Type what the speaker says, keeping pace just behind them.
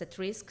at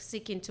risk,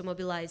 seeking to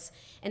mobilize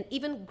an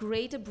even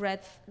greater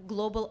breadth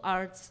global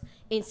arts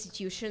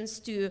institutions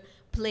to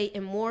play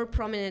a more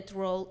prominent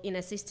role in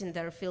assisting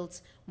their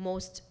field's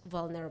most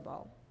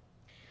vulnerable.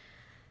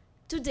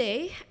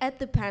 Today, at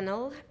the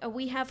panel,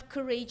 we have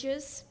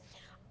courageous,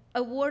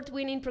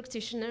 award-winning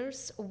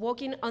practitioners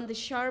walking on the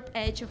sharp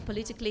edge of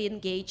politically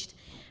engaged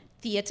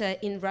theater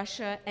in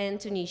Russia and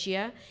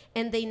Tunisia,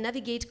 and they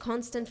navigate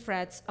constant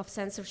threats of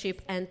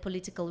censorship and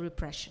political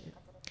repression.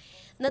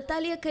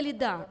 Natalia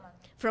Kaliada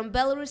from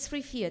Belarus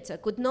Free Theater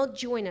could not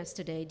join us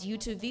today due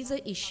to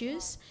visa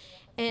issues,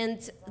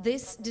 and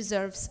this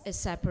deserves a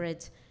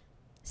separate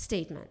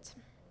statement.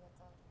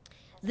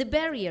 The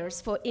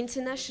barriers for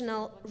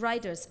international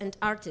writers and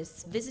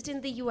artists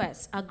visiting the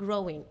US are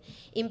growing,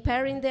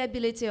 impairing the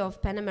ability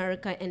of PEN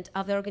America and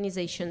other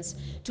organizations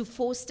to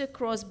foster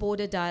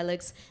cross-border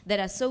dialogues that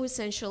are so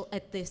essential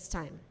at this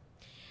time.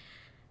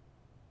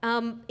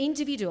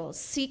 Individuals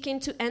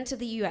seeking to enter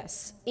the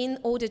US in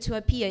order to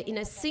appear in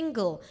a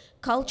single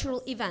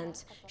cultural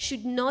event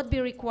should not be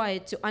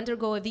required to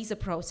undergo a visa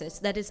process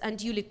that is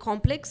unduly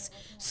complex,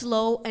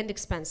 slow, and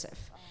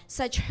expensive.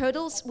 Such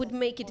hurdles would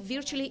make it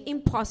virtually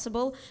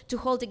impossible to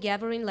hold a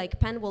gathering like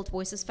PEN World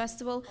Voices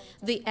Festival,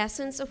 the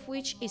essence of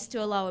which is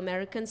to allow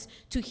Americans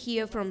to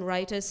hear from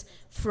writers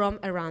from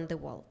around the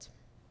world.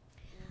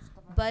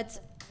 But,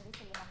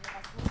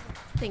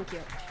 thank you.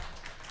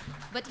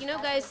 But you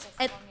know, guys,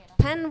 at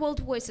PEN World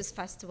Voices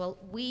Festival,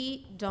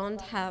 we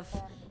don't have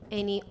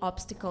any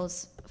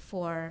obstacles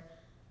for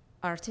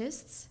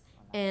artists,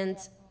 and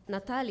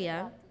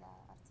Natalia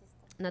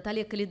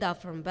Kaliada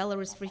from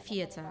Belarus Free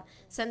Theater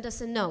sent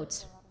us a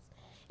note,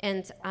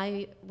 and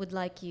I would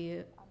like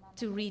you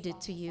to read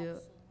it to you,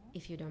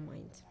 if you don't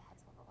mind.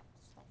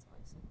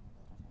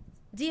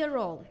 Dear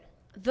all,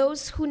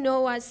 those who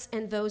know us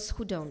and those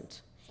who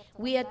don't,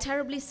 we are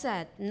terribly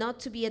sad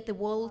not to be at the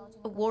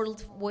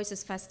World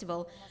Voices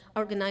Festival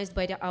organized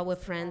by our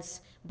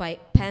friends by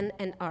PEN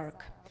and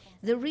ARC.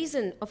 The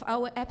reason of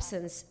our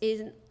absence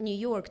in New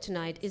York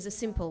tonight is a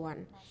simple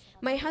one.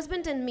 My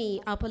husband and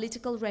me are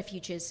political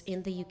refugees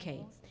in the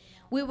UK.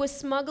 We were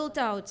smuggled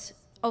out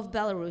of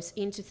Belarus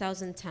in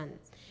 2010.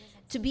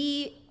 To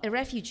be a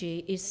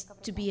refugee is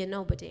to be a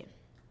nobody.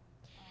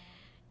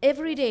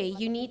 Every day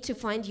you need to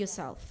find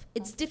yourself.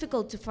 It's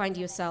difficult to find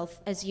yourself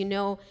as you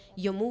know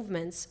your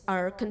movements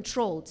are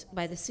controlled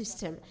by the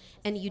system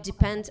and you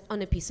depend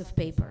on a piece of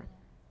paper.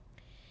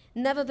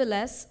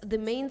 Nevertheless, the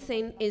main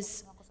thing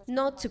is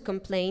not to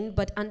complain,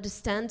 but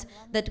understand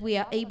that we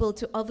are able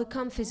to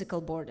overcome physical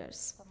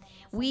borders.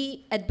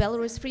 We at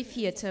Belarus Free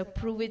Theater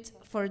prove it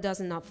for a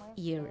dozen of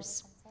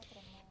years.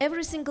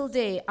 Every single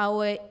day,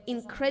 our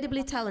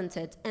incredibly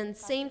talented and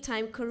same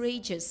time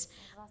courageous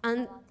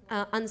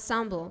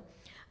ensemble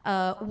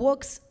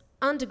walks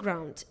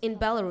underground in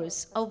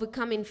Belarus,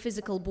 overcoming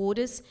physical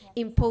borders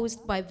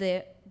imposed by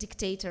the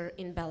dictator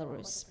in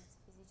Belarus.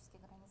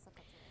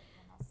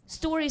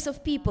 Stories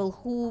of people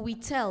who we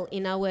tell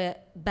in our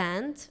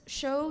band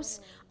shows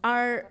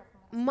are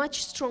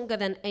much stronger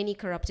than any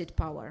corrupted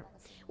power.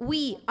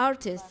 We,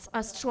 artists,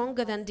 are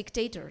stronger than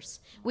dictators.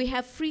 We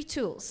have free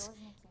tools,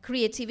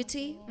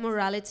 creativity,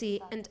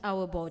 morality, and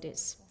our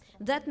bodies.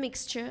 That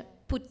mixture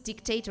put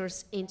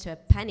dictators into a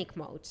panic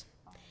mode.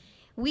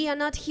 We are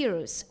not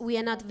heroes, we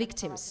are not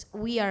victims.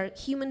 We are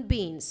human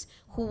beings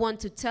who want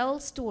to tell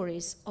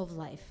stories of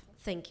life.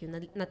 Thank you,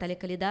 Natalia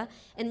Kaliada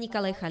and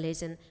Nikolai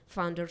Khalezin,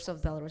 founders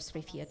of Belarus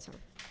Free Theater.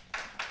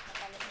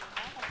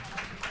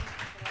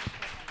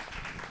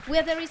 We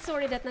are very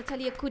sorry that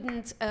Natalia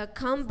couldn't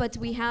come, but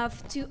we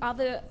have two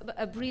other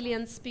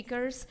brilliant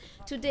speakers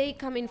today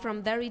coming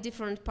from very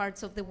different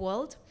parts of the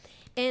world.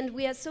 And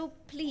we are so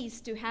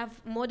pleased to have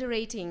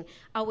moderating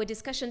our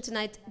discussion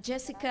tonight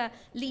Jessica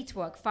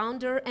Litwak,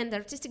 founder and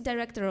artistic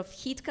director of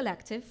H.E.A.T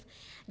Collective.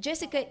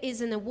 Jessica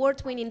is an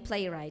award-winning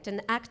playwright,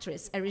 an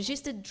actress, a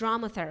registered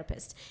drama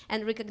therapist,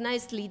 and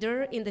recognized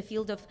leader in the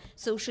field of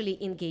socially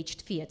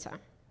engaged theater.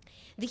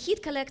 The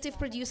H.E.A.T Collective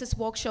produces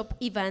workshop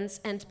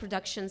events and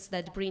productions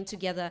that bring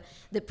together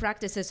the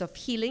practices of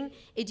healing,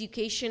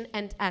 education,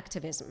 and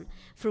activism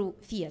through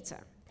theater.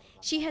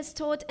 She has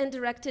taught and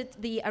directed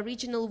the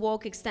original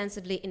work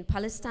extensively in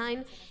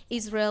Palestine,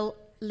 Israel,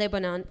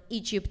 Lebanon,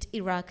 Egypt,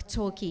 Iraq,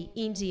 Turkey,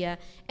 India,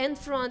 and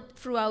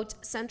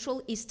throughout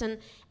Central, Eastern,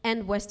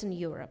 and Western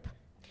Europe.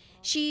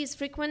 She is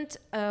frequent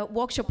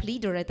workshop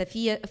leader at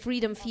the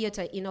Freedom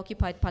Theater in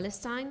occupied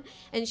Palestine,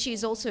 and she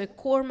is also a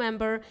core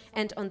member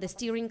and on the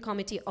steering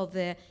committee of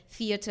the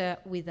Theater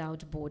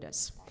Without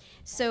Borders.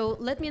 So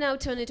let me now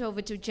turn it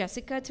over to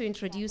Jessica to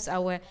introduce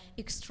our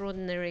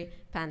extraordinary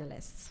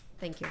panelists.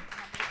 Thank you.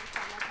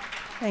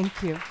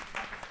 Thank you.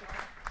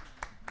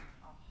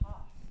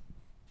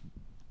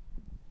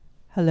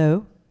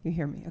 Hello, you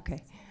hear me?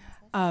 Okay.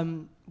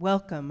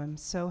 Welcome. I'm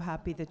so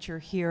happy that you're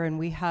here, and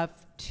we have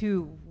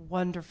two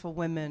wonderful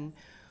women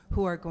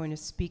who are going to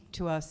speak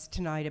to us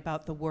tonight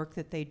about the work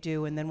that they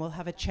do, and then we'll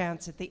have a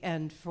chance at the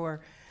end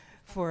for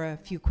a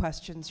few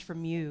questions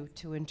from you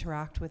to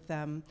interact with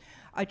them.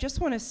 I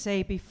just want to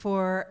say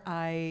before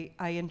I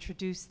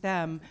introduce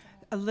them,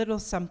 a little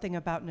something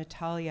about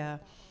Natalia.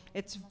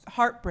 It's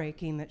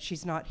heartbreaking that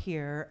she's not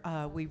here.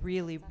 We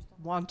really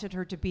wanted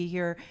her to be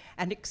here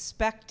and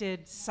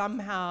expected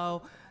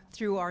somehow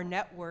through our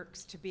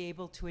networks to be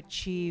able to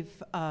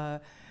achieve her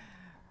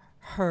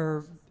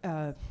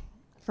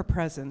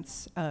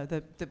presence.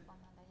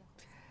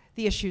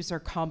 The issues are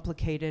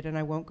complicated, and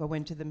I won't go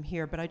into them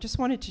here, but I just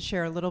wanted to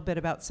share a little bit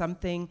about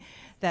something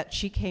that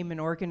she came and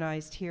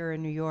organized here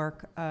in New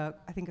York, I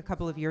think a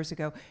couple of years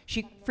ago.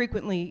 She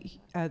frequently,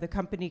 the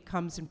company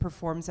comes and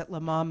performs at La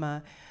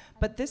Mama,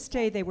 but this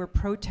day they were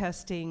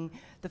protesting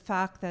the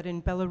fact that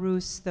in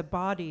Belarus, the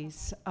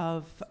bodies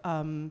of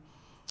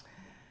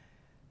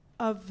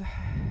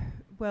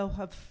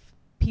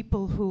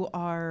people who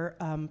are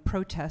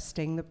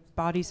protesting, the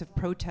bodies of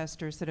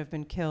protesters that have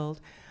been killed,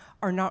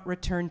 are not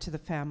returned to the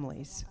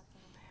families.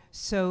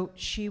 So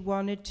she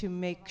wanted to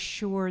make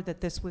sure that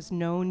this was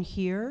known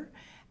here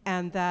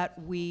and that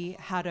we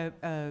had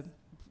a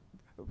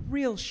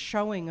real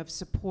showing of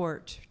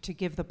support to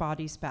give the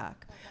bodies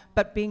back.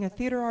 But being a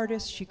theater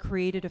artist, she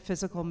created a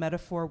physical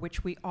metaphor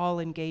which we all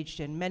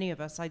engaged in. Many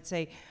of us, I'd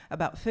say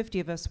about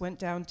 50 of us, went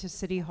down to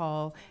City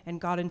Hall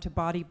and got into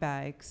body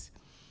bags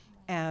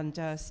and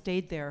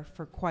stayed there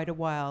for quite a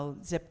while,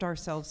 zipped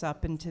ourselves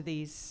up into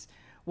these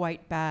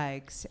white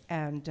bags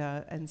and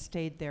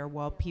stayed there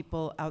while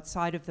people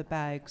outside of the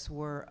bags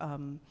were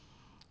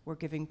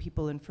giving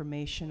people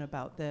information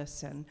about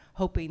this and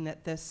hoping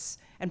that this,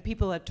 and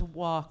people had to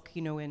walk,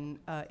 you know, in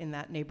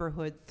that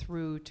neighborhood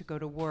through to go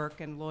to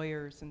work, and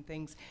lawyers and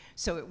things.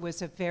 So it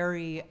was a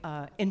very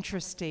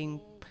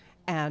interesting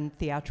and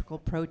theatrical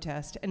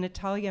protest. And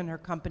Natalia and her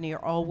company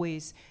are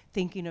always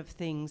thinking of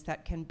things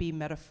that can be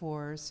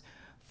metaphors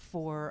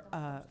for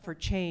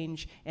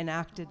change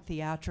enacted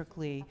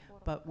theatrically,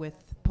 but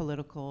with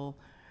political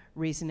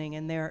reasoning.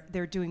 And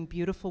they're doing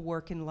beautiful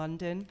work in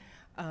London.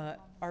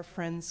 Our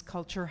friends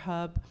Culture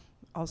Hub,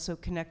 also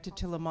connected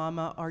to La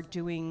Mama, are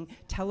doing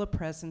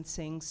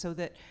telepresencing so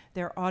that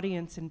their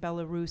audience in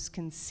Belarus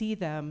can see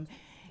them,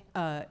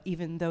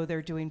 even though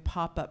they're doing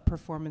pop-up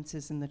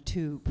performances in the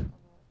tube.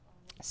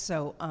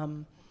 So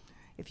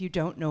if you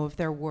don't know of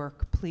their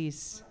work,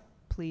 please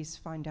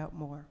find out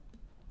more.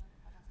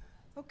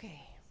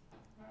 Okay.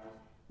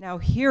 Now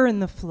here in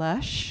the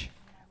flesh,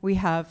 we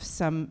have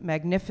some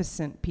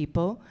magnificent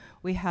people.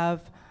 We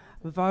have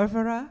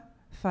Varvara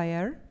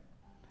Faer,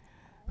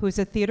 who is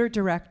a theater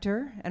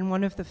director and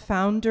one of the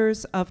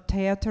founders of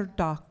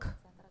Teatr.doc.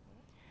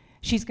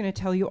 She's going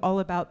to tell you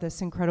all about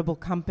this incredible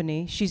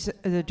company. She's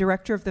the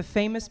director of the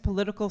famous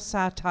political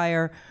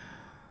satire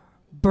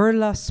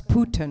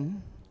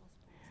Putin,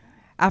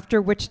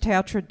 after which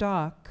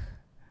Teatr.doc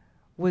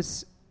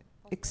was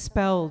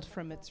expelled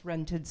from its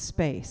rented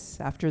space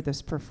after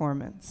this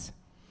performance.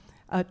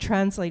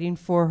 Translating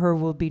for her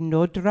will be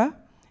Nodra,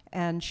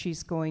 and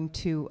she's going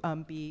to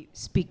be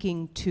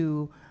speaking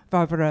to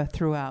Varvara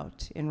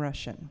throughout in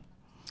Russian.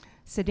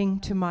 Sitting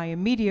to my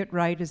immediate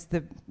right is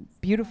the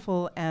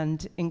beautiful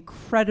and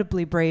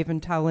incredibly brave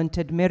and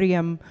talented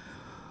Meriam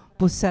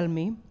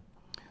Bousselmi,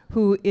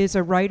 who is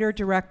a writer,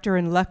 director,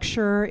 and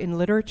lecturer in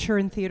literature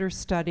and theater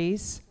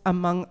studies,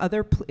 among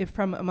other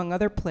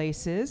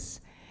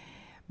places,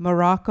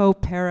 Morocco,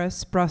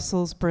 Paris,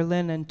 Brussels,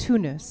 Berlin, and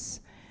Tunis.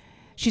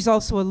 She's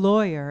also a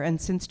lawyer, and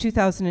since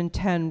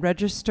 2010,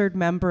 registered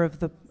member of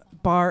the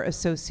Bar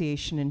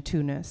Association in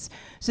Tunis.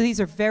 So these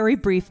are very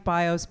brief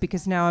bios,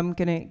 because now I'm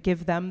going to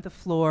give them the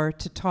floor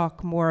to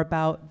talk more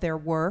about their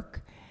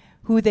work,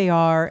 who they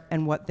are,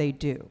 and what they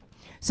do.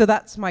 So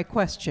that's my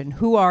question.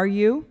 Who are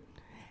you?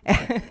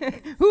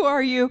 Who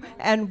are you,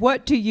 and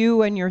what do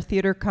you and your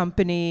theater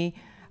company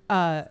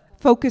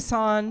focus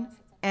on,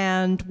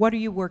 and what are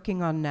you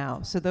working on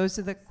now? So those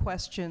are the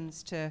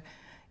questions to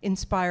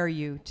inspire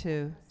you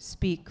to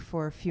speak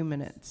for a few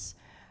minutes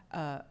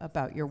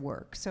about your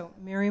work. So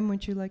Meriam,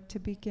 would you like to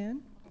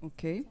begin?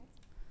 Okay.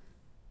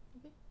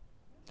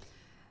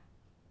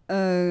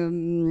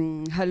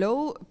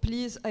 Hello,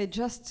 please, I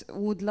just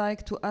would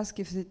like to ask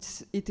if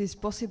it is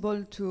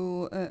possible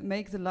to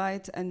make the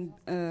light and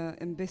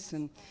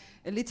ambition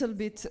a little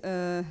bit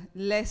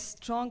less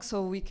strong,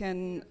 so we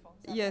can,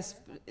 yes,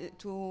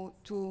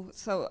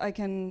 so I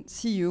can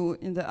see you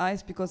in the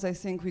eyes, because I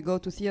think we go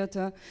to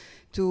theater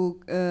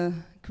to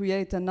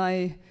create an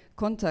eye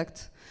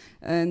contact,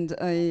 and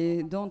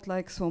I don't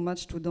like so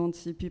much to don't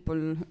see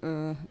people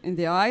in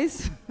the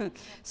eyes.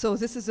 So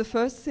this is the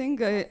first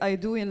thing I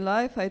do in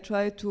life. I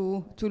try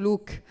to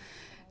look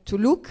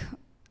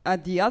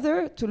at the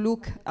other, to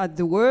look at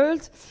the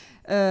world.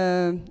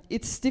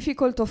 It's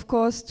difficult, of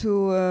course,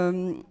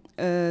 to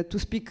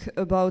speak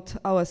about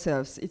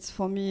ourselves. It's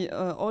for me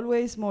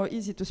always more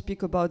easy to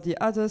speak about the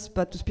others,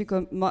 but to speak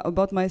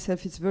about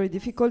myself is very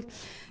difficult.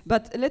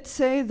 But let's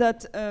say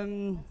that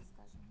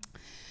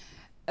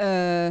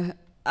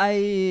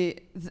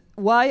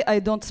why I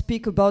don't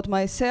speak about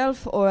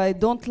myself, or I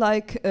don't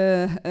like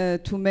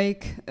to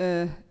make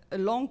a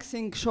long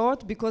thing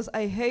short, because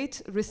I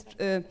hate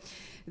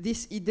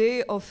this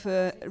idea of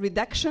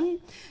reduction.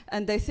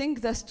 And I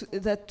think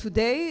that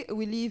today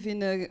we live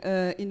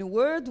in a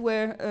world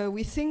where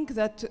we think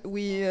that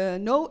we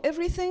know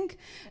everything,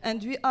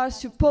 and we are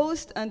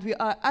supposed and we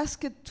are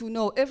asked to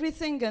know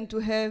everything and to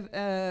have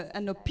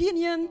an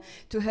opinion,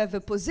 to have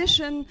a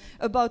position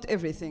about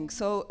everything.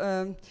 So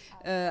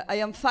I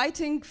am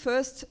fighting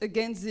first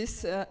against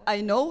this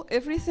I know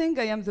everything,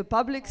 I am the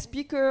public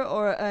speaker,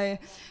 or I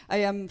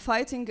am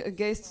fighting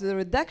against the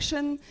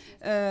reduction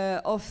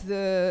of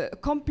the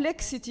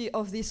complexity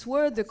of this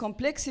world, the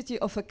complexity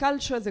of a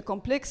culture, the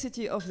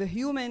complexity of the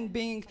human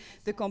being,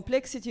 the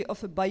complexity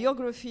of a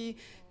biography,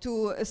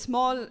 to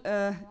small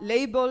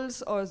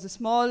labels or the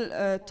small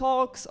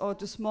talks or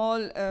to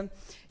small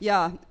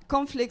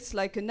conflicts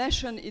like a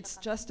nation. It's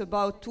just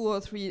about 2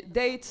 or 3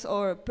 dates,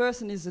 or a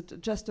person is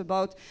just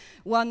about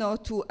 1 or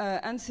 2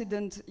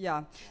 incidents.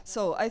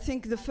 So I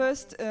think the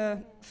first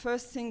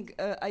thing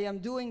I am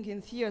doing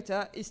in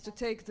theater is to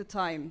take the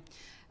time.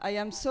 I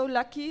am so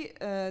lucky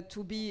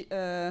to be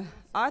an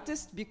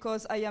artist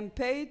because I am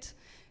paid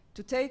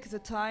to take the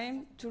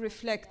time to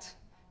reflect,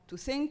 to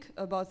think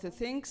about the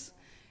things,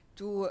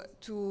 to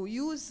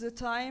use the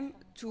time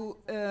to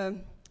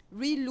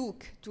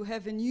re-look, to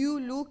have a new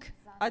look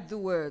at the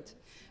world.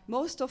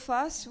 Most of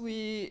us,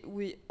 we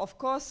of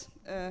course,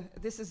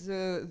 this is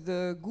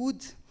the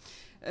good,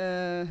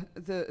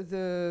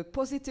 the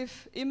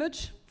positive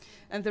image,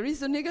 and there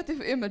is a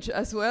negative image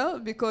as well,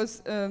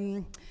 because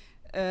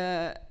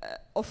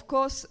of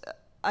course,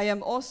 I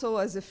am also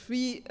as a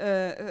free,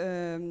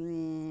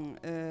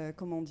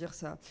 comment dire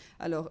ça?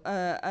 Alors,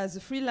 as a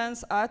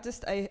freelance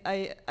artist,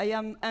 I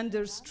am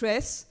under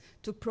stress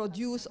to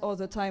produce all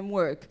the time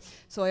work.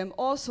 So I am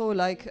also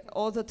like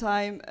all the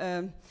time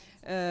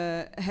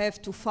have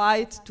to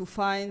fight to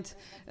find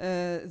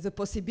the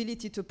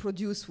possibility to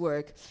produce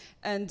work.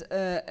 And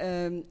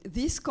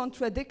this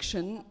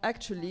contradiction,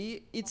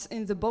 actually, it's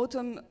in the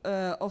bottom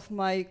of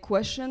my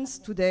questions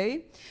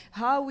today,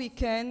 how we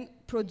can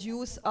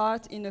produce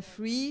art in a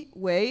free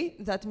way.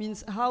 That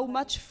means how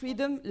much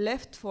freedom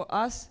left for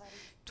us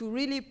to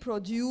really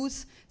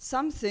produce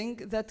something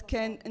that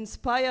can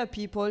inspire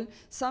people,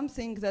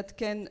 something that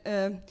can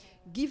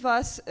give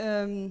us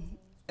a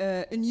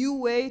new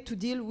way to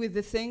deal with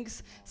the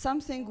things,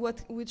 something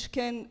which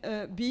can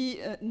be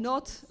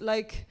not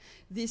like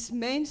these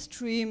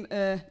mainstream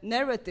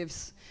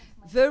narratives,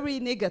 very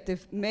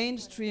negative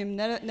mainstream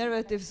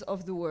narratives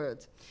of the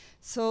world.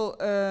 So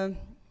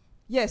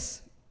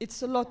yes,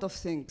 it's a lot of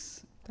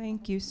things.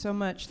 Thank you so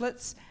much.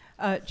 Let's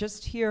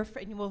just hear,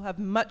 and we'll have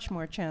much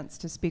more chance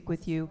to speak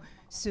with you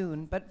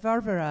soon. But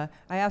Varvara,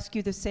 I ask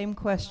you the same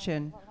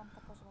question.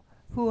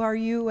 Who are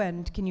you,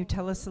 and can you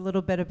tell us a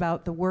little bit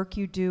about the work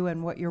you do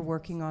and what you're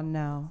working on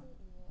now?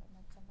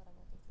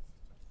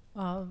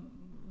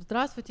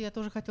 Здравствуйте, я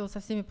тоже хотела со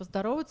всеми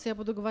поздороваться. Я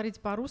буду говорить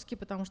по-русски,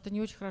 потому что не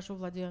очень хорошо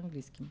владею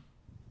английским.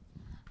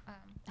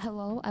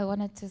 Hello, I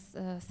wanted to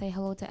say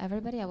hello to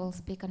everybody. I will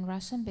speak in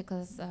Russian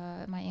because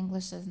my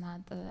English is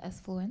not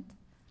as fluent.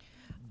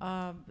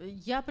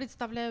 Я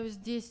представляю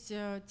здесь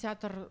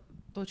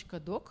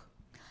Teatr.doc.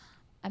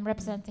 I'm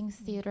representing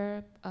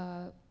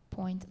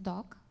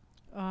Theater.doc.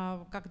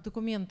 Как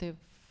документы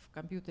в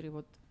компьютере,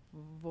 вот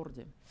в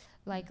Word.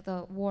 Like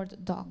the Word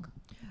doc.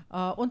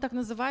 Он так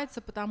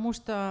называется, потому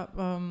что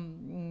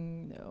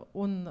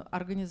он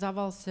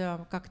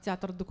организовался как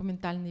театр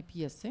документальной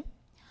пьесы.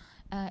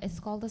 It's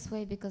called this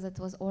way because it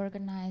was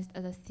organized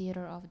as a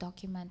theater of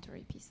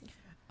documentary pieces.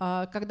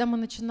 Когда мы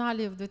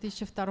начинали в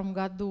 2002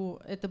 году,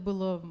 это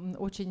было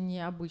очень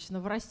необычно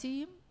в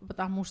России,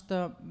 потому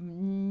что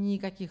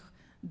никаких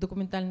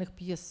документальных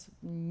пьес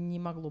не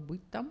могло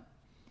быть там.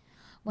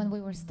 When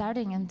we were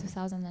starting in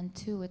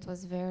 2002, it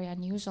was very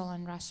unusual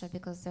in Russia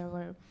because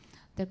there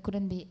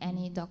couldn't be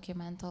any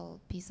documental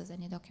pieces,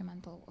 any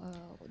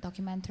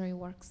documentary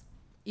works.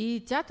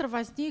 И театр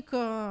возник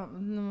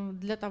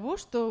для того,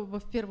 чтобы,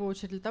 в первую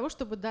очередь, для того,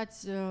 чтобы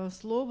дать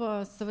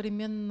слово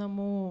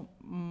современному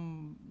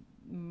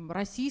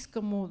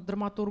российскому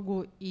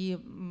драматургу и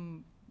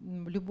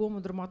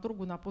любому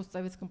драматургу на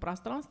постсоветском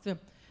пространстве,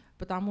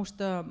 потому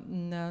что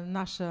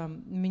наше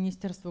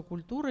Министерство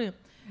культуры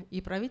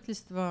и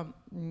правительство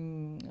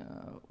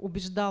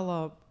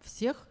убеждало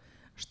всех,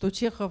 что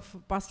Чехов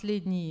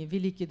последний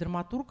великий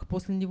драматург,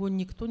 после него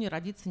никто не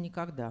родится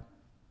никогда.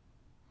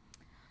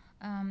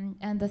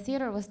 And the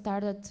theater was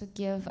started to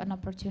give an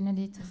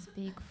opportunity to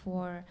speak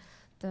for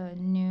the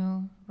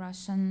new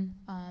Russian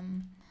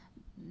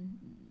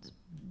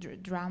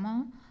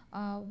drama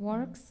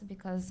works,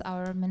 because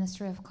our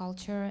Ministry of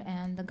Culture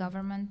and the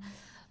government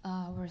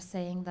were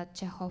saying that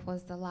Chekhov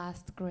was the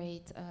last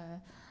great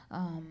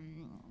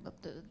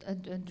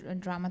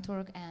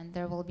dramaturg, and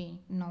there will be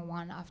no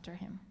one after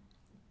him.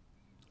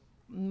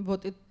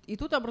 Вот, и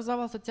тут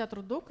образовался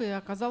Театр.доc, и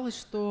оказалось,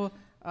 что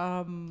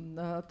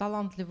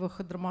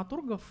талантливых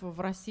драматургов в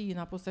России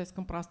на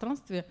постсоветском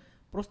пространстве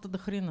просто до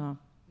хрена.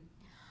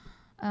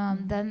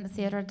 Then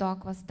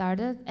Theater.doc was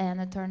started, and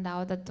it turned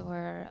out that there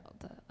were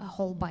a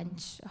whole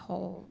bunch, a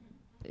whole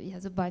he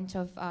has a bunch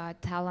of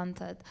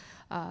talented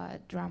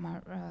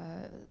drama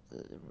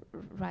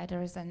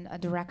writers and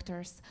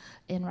directors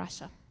in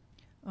Russia.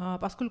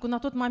 Поскольку на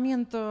тот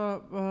момент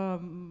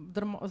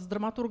с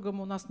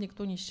драматургом у нас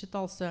никто не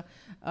считался,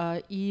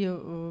 и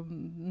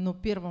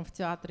первым в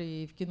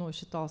театре и в кино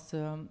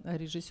считался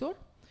режиссер,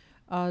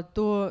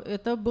 то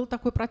это был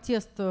такой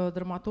протест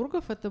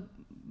драматургов. Это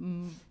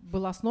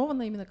было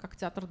основано именно как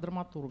театр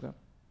драматурга.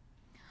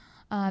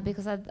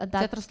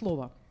 Театр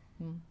слова.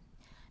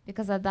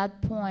 Because at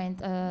that point,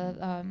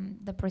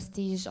 the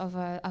prestige of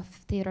a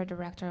theater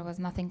director was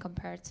nothing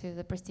compared to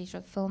the prestige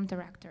of film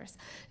directors.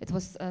 It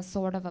was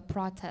sort of a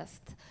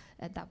protest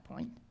at that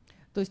point.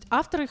 То есть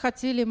авторы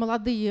хотели,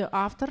 молодые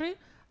авторы,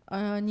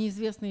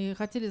 неизвестные,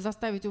 хотели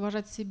заставить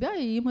уважать себя,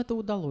 и им это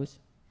удалось.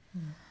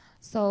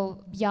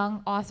 So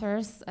young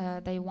authors,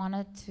 they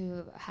wanted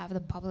to have the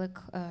public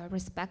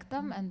respect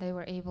them, and they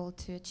were able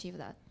to achieve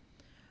that.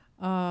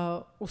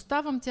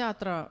 Уставом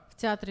театра в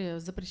театре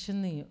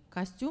запрещены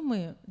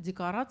костюмы,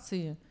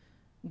 декорации,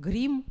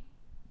 грим,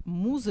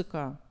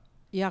 музыка,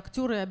 и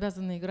актеры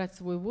обязаны играть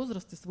свой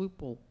возраст и свой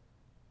пол.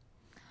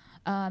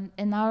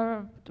 In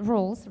our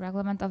rules,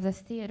 reglement of the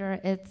theater,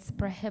 it's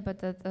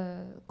prohibited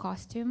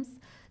costumes,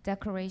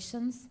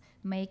 decorations,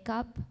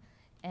 makeup,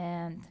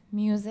 and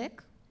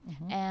music,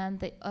 and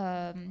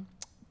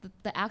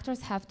the actors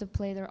have to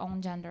play their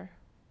own gender.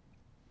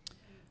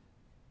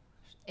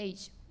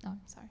 Age. Oh,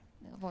 sorry.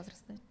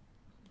 Возрасты.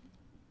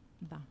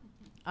 Да.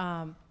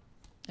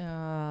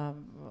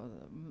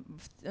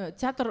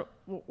 Театр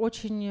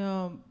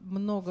очень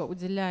много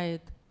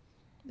уделяет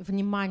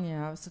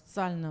внимания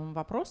социальным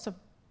вопросам.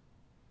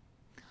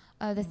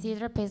 The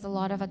theater pays a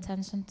lot of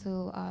attention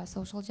to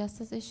social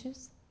justice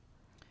issues.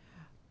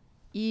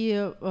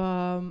 И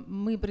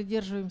мы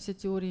придерживаемся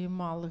теории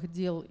малых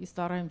дел и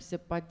стараемся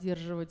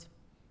поддерживать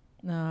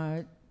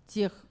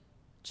тех,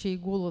 чей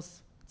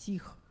голос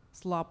тих,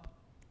 слаб,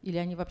 или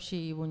они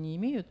вообще его не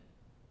имеют.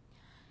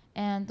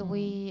 And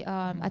we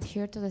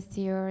adhere to the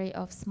theory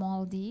of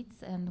small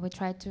deeds, and we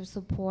try to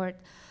support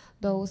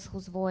those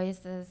whose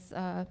voice is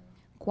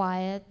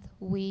quiet,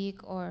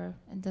 weak, or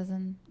it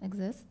doesn't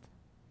exist.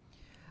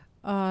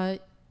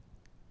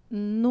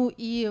 Ну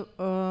и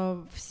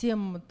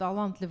всем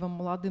талантливым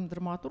молодым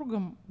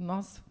драматургам у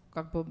нас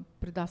как бы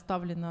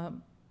предоставлена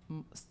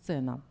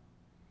сцена.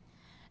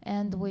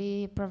 And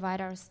we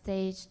provide our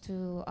stage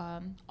to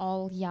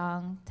all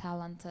young,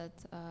 talented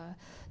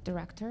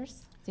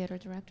directors, theater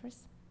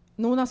directors.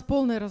 Но у нас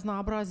полное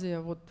разнообразие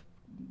вот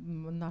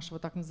нашего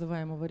так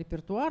называемого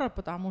репертуара,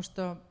 потому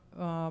что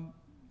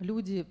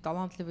люди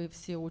талантливые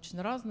все очень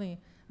разные,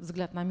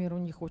 взгляд на мир у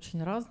них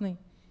очень разный,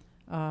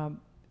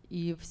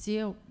 и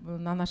все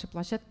на нашей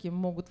площадке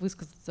могут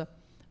высказаться.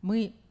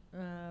 Мы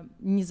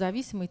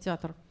независимый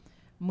театр.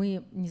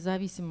 Мы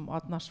независим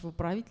от нашего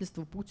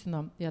правительства,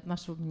 Путина, и от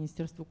нашего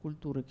Министерства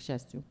культуры, к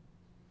счастью.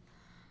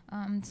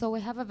 So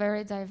we have a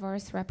very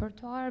diverse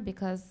repertoire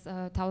because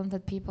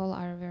talented people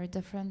are very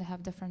different. They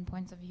have different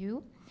points of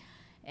view.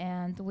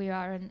 And we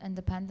are an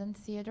independent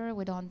theater.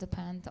 We don't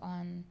depend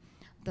on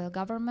the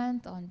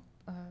government, on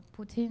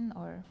Putin,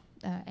 or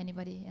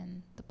anybody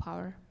in the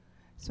power.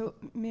 So,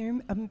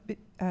 Miriam,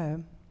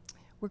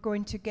 we're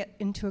going to get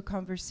into a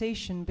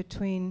conversation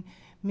between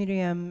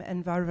Meriam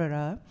and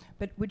Varvara,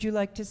 but would you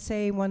like to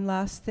say one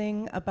last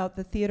thing about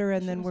the theater,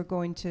 and then we're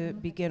going to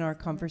begin our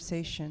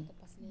conversation?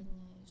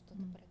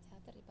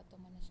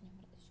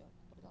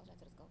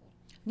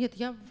 Нет,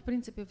 я в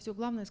принципе все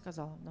главное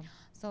сказала. Да.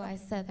 So I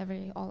said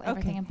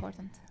everything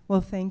important.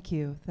 Well, thank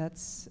you.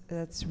 That's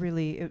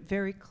really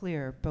very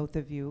clear, both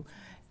of you,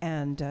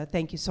 and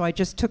thank you. So I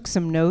just took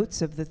some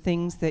notes of the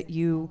things that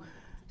you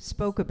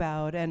spoke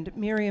about, and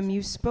Meriam,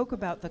 you spoke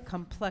about the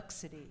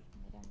complexity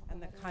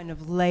and the kind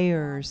of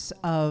layers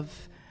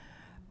of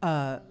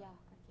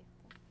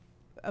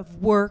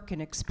work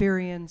and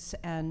experience,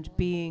 and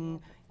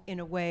being, in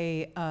a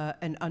way,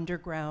 an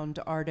underground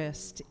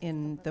artist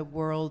in the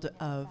world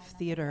of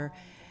theater.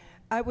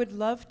 I would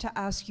love to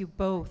ask you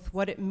both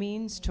what it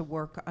means to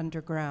work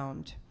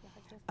underground.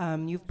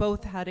 You've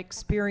both had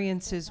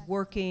experiences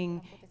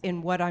working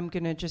in what I'm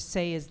going to just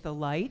say is the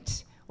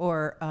light,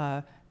 or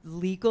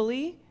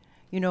legally,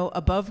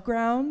 above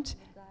ground,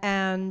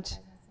 and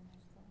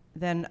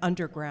then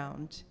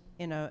underground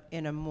in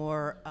a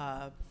more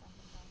a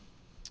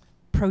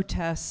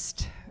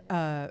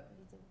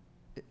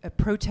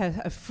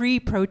free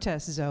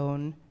protest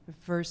zone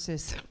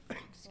versus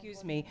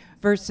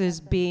versus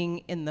being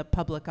in the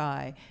public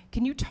eye.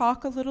 Can you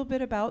talk a little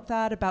bit about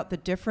that, about the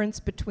difference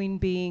between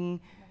being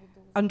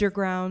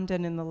underground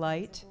and in the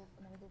light?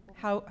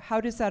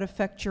 How does that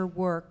affect your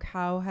work?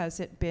 How has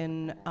it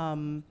been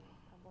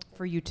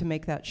for you to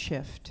make that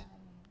shift?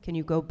 Can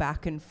you go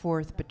back and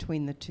forth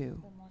between the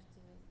two?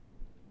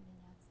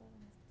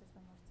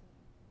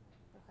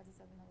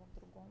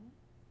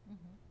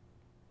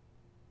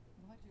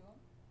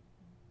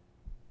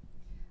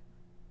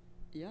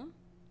 Yeah.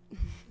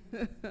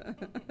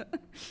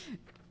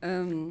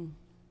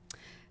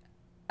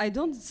 I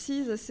don't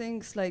see the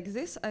things like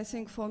this. I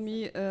think for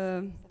me,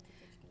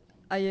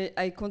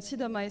 I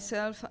consider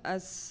myself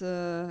as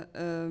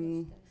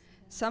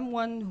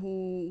someone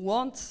who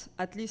wants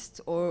at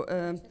least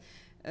or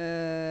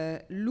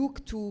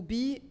look to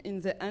be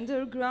in the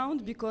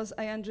underground, because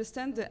I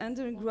understand the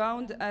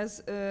underground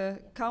as a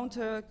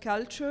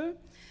counterculture,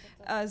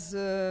 as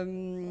a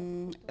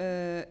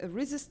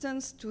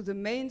resistance to the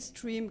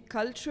mainstream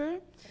culture,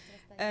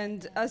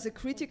 and as a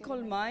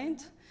critical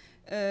mind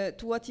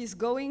to what is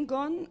going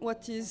on,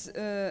 what is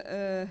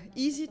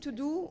easy to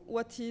do,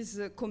 what is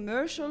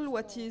commercial,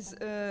 what is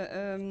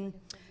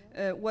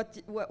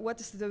what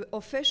is the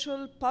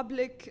official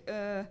public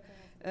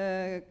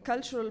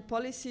cultural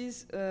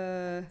policies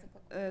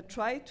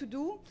try to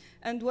do,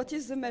 and what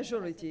is the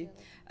majority.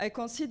 I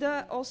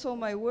consider also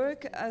my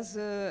work as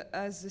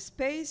a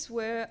space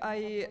where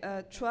I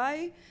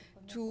try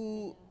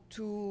to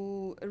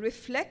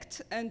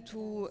reflect and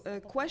to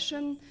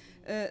question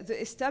the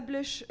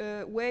established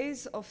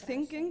ways of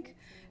thinking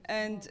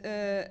and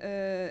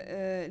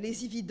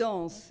les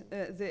évidences,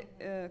 the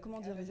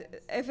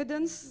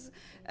evidence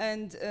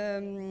and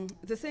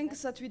the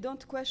things that we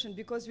don't question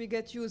because we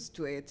get used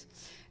to it.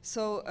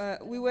 So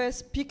we were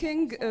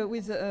speaking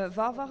with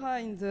Varvara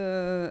in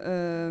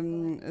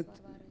the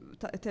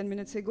 10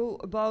 minutes ago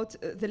about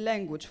the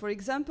language. For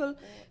example,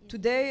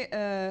 today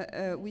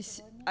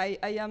I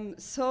am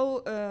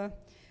so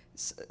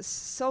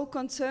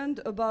concerned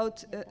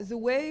about the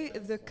way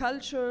the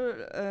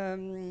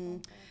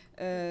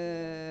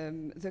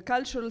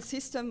cultural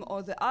system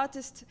or the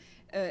artists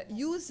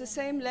use the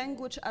same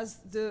language as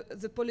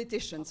the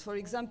politicians. For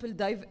example,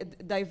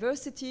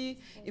 diversity,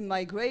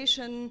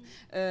 immigration,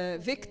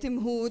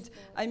 victimhood.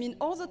 I mean,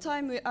 all the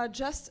time we are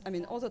just,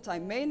 main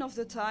of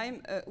the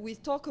time, we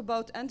talk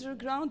about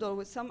underground,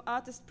 or some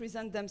artists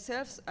present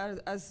themselves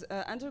as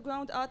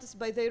underground artists,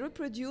 but they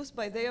reproduce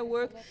by their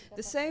work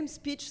the same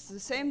speech, the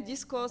same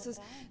discourses,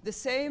 the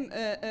same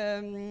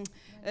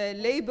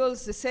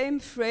labels, the same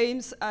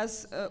frames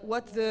as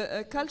what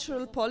the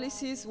cultural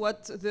policies,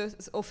 what the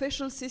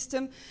official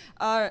system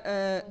are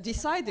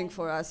deciding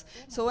for us.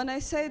 So when I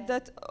say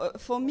that,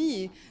 for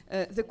me,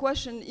 the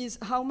question is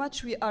how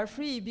much we are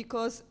free,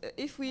 because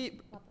if we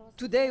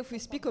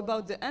speak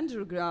about the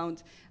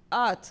underground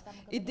art,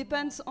 it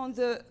depends on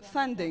the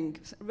funding,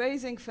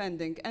 raising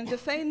funding. And the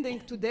funding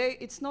today,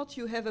 it's not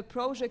you have a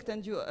project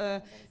and you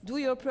do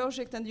your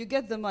project and you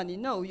get the money.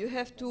 No, you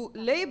have to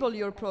label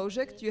your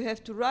project, you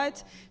have to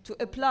write, to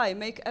apply,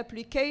 make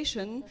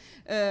application,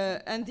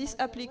 and this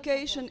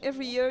application,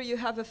 every year you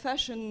have a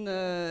fashion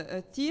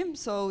team.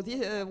 So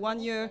the, 1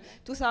 year,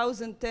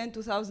 2010,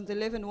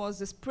 2011 was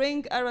the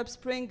spring, Arab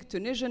Spring,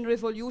 Tunisian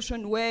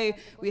Revolution, where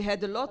we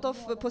had a lot of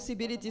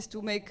possibilities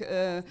to make,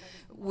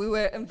 we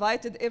were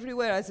invited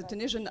everywhere. As a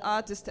Tunisian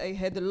artist, I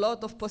had a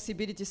lot of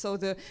possibilities, so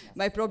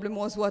my problem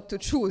was what to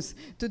choose.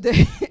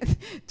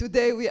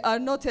 Today we are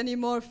not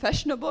anymore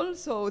fashionable,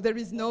 so there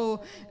is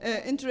no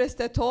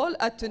interest at all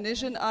at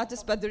Tunisian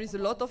artists, but there is a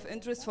lot of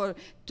interest for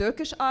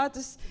Turkish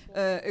artists,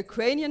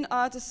 Ukrainian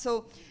artists.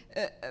 So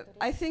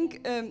I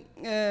think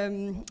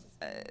the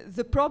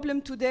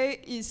problem today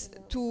is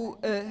to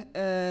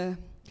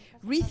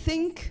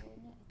rethink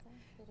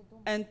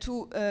and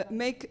to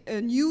make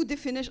a new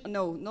definition,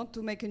 no, not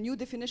to make a new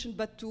definition,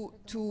 but to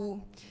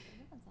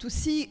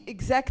see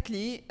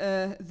exactly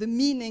the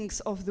meanings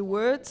of the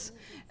words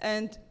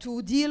and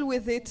to deal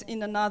with it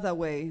in another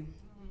way.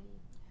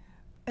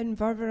 And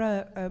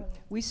Varvara,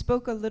 we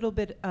spoke a little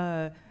bit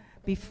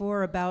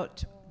before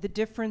about the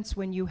difference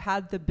when you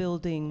had the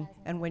building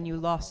and when you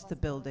lost the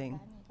building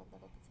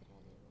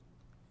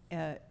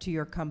to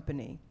your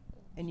company.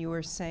 And you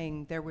were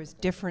saying there was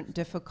different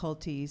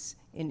difficulties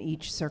in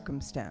each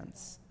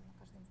circumstance.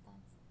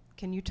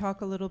 Can you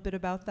talk a little bit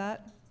about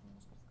that?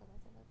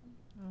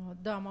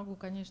 Да, могу,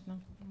 конечно.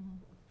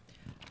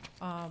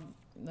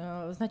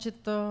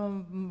 Значит,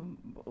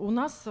 у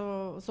нас,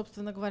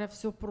 собственно говоря,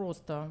 все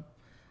просто.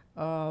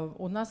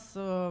 У нас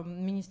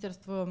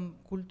Министерство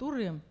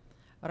культуры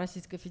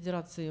Российской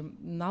Федерации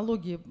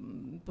налоги,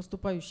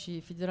 поступающие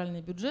в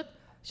федеральный бюджет,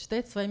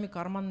 считает своими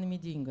карманными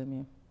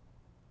деньгами.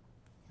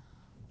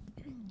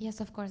 Yes,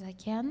 of course I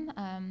can.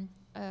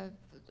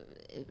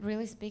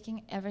 Really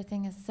speaking,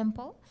 everything is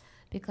simple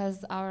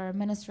because our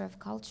Ministry of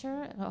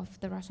Culture of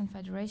the Russian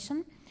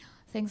Federation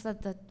thinks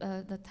that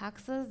the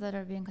taxes that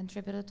are being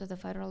contributed to the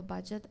federal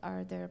budget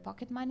are their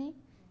pocket money.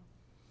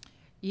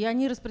 И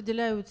они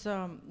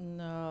распределяются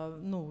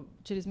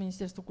через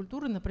Министерство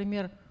культуры,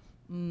 например,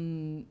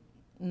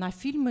 на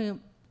фильмы,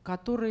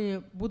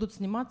 которые будут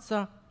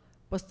сниматься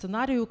по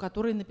сценарию,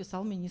 который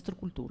написал министр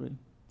культуры.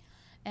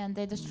 And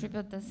they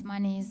distribute these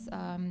monies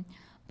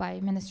by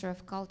Ministry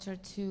of Culture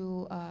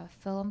to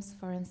films,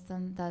 for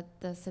instance, that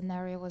the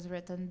scenario was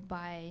written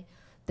by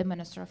the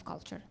Minister of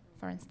Culture,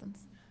 for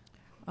instance.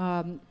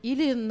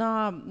 Или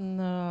на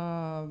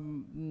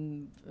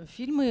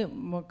фильмы,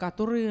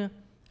 которые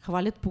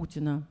хвалят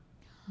Путина.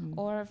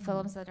 Or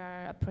films that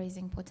are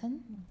appraising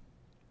Putin.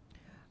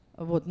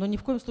 Вот, но ни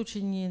в коем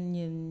случае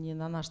не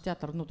на наш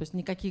театр, то есть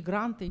никакие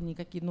гранты,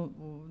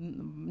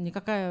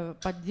 никакая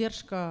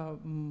поддержка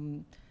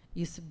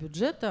из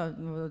бюджета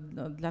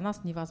для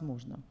нас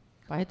невозможно.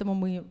 Поэтому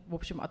мы, в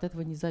общем, от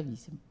этого не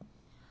зависим.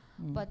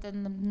 But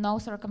in no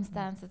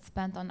circumstance it's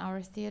spent on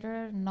our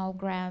theater, no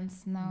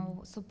grants,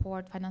 no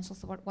support, financial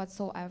support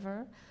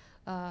whatsoever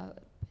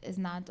is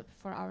not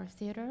for our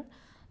theater,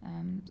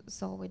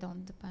 so we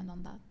don't depend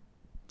on that.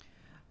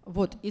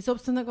 Вот, и,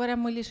 собственно говоря,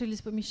 мы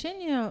лишились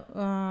помещения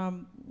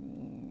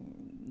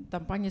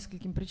там по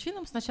нескольким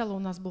причинам. Сначала у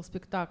нас был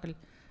спектакль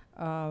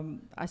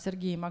о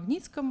Сергее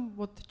Магнитском,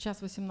 вот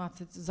час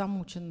 18,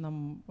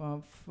 замученном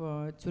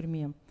в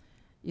тюрьме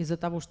из-за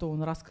того, что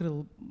он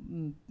раскрыл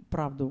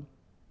правду.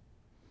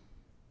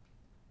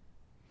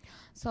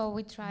 So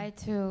we try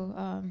to,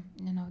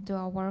 do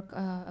our work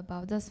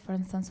about this. For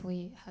instance,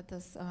 we had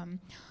this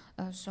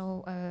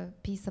show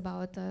piece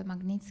about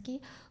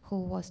Magnitsky,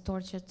 who was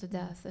tortured to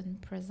death in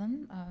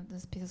prison.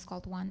 This piece is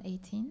called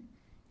 118.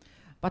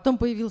 Потом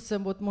появился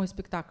вот мой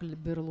спектакль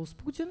 «Берлус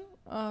Путин»,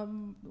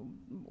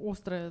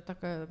 острая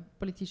такая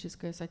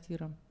политическая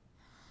сатира.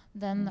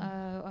 Then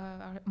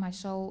my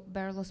show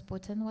Belarus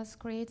Putin was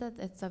created.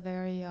 It's a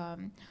very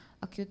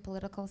acute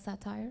political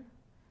satire.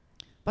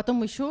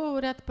 Потом еще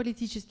ряд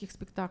политических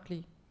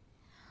спектаклей.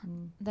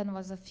 Then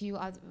was a few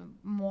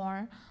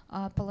more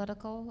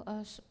political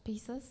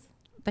pieces.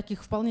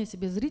 Таких вполне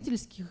себе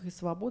зрительских и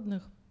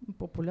свободных,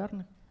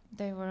 популярных.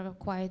 They were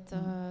quite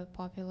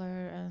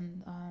popular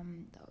and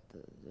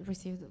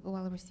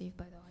well received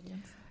by the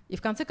audience. И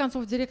в конце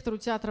концов директору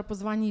театра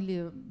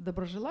позвонили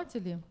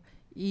доброжелатели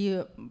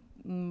и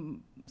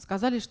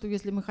сказали, что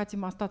если мы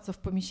хотим остаться в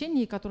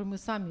помещении, которое мы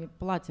сами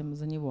платим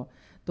за него,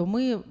 то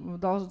мы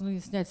должны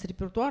снять с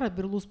репертуара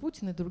 «Берлус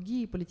Путин» и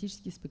другие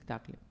политические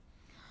спектакли.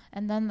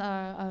 And then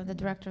the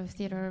director of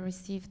theater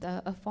received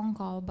a phone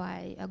call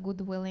by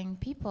good-willing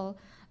people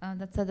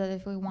that said that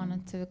if we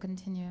wanted to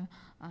continue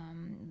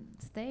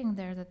staying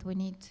there, that we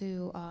need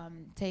to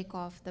take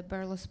off the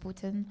Belarus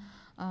Putin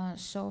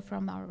show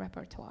from our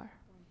repertoire.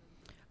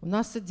 У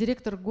нас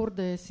директор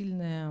гордая,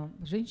 сильная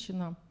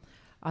женщина.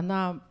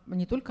 Она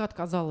не только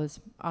отказалась,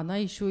 она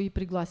еще и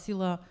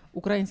пригласила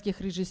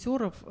украинских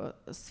режиссеров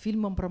с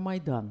фильмом про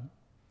Майдан.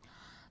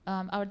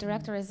 Our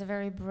director is a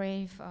very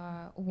brave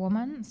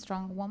woman,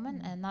 strong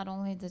woman, and not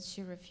only did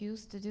she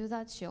refuse to do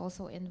that, she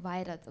also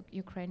invited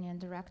Ukrainian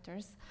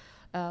directors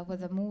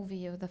with a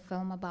movie, with a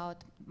film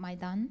about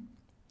Maidan.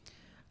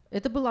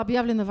 Это было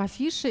объявлено в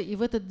афише, и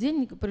в этот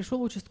день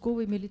пришел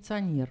участковый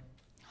милиционер.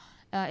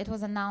 It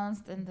was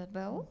announced in the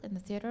bill, in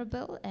the theater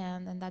bill,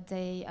 and on that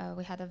day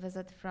we had a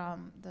visit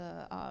from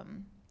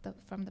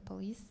the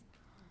police.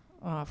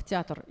 В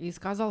театр, и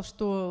сказал,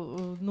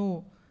 что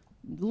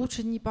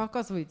лучше не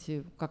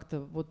показывайте, как-то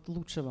вот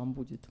лучше вам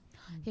будет.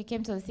 He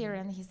came to the theater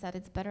and he said,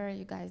 "It's better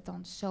you guys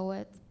don't show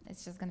it.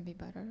 It's just going to be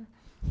better."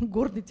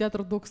 Гордый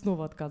Театр.doc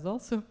снова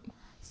отказался.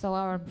 So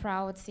our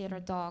proud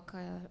Teatr.doc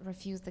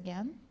refused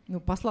again.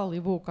 Послал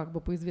его как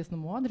бы по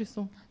известному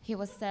адресу. He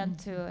was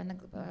sent to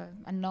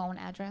a known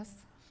address.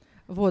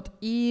 Вот,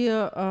 и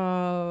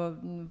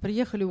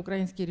приехали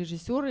украинские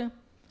режиссеры,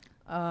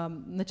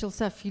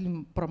 начался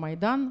фильм про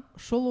Майдан,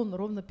 шел он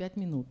ровно 5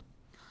 минут.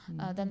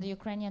 Then the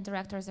Ukrainian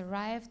directors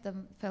arrived,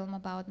 the film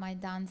about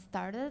Maidan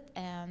started,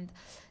 and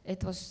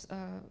it was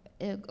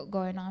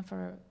going on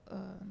for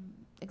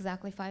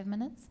exactly 5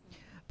 minutes.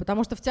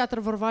 Потому что в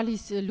театр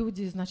ворвались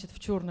люди, значит, в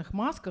черных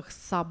масках, с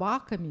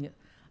собаками,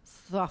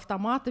 с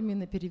автоматами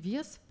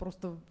наперевес,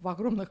 просто в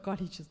огромных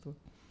количествах.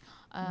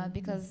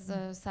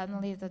 Because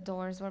suddenly the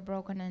doors were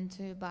broken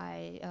into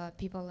by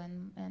people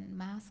in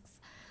masks,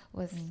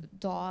 with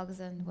dogs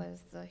and with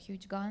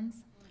huge guns.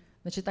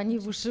 Значит, они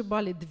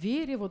вышибали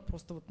двери вот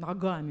просто вот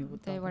ногами.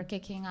 Вот They were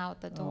kicking out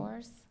the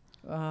doors.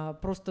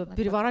 Просто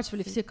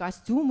переворачивали все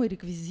костюмы,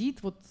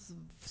 реквизит, вот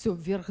все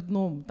вверх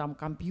дном, там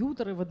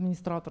компьютеры в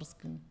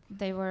администраторской.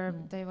 They were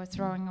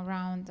throwing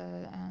around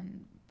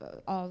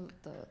all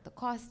the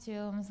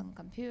costumes and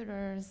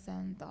computers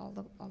and all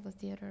the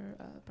theater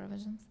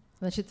provisions.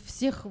 Значит,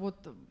 всех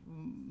вот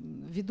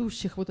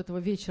ведущих вот этого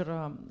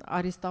вечера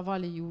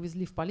арестовали и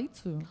увезли в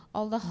полицию.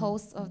 All the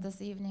hosts of this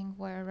evening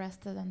were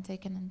arrested and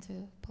taken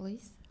into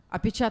police.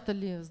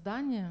 Опечатали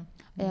здание.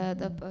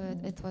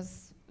 It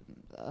was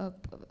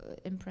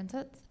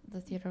imprinted.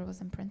 The theater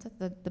was imprinted.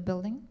 The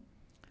building.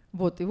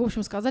 Вот, и в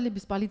общем сказали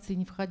без полиции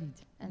не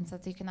входить. And so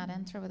you cannot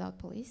enter without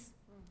police.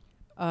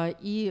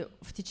 И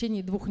в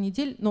течение 2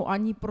 недель,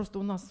 они просто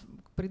у нас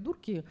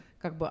придурки,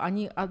 как бы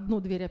они одну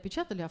дверь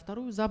опечатали, а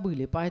вторую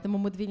забыли. Поэтому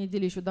мы 2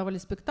 недели еще давали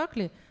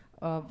спектакли,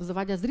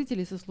 заводя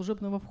зрителей со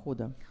служебного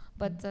входа.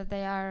 But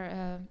they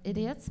are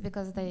idiots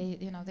because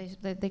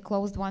they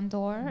closed one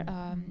door,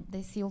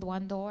 they sealed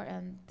one door,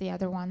 and the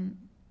other one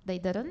they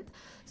didn't.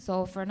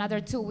 So for another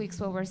 2 weeks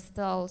we were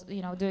still,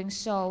 doing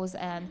shows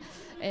and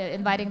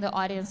inviting the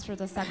audience through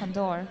the second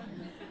door.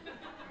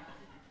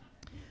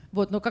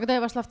 Вот, но когда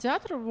я вошла в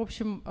театр, в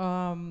общем,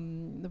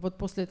 вот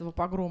после этого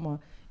погрома,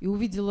 и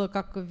увидела,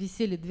 как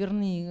висели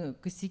дверные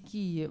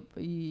косяки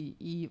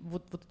и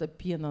вот эта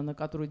пена, на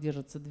которой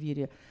держатся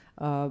двери,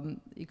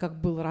 и как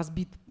был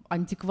разбит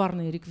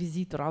антикварный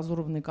реквизит,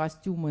 разорванные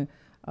костюмы,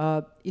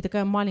 и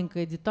такая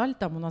маленькая деталь,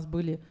 там у нас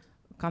были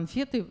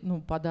конфеты,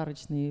 ну,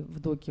 подарочные в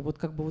доке, вот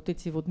как бы вот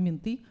эти вот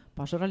менты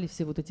пожрали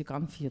все вот эти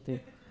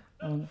конфеты.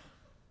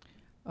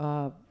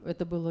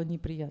 Это было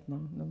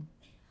неприятно.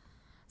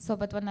 So,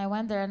 but when I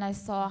went there and I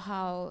saw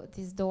how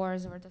these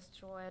doors were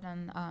destroyed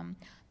and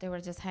they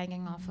were just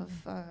hanging off of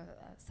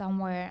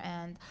somewhere,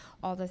 and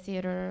all the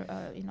theater,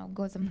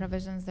 goods and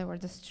provisions, they were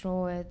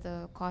destroyed,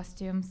 the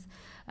costumes,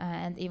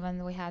 and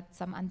even we had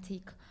some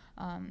antique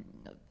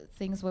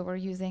things we were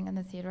using in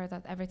the theater,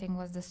 that everything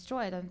was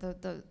destroyed. And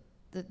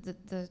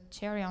the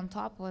cherry on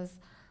top was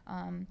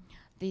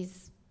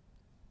this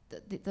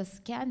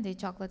candy,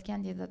 chocolate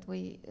candy that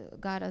we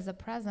got as a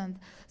present.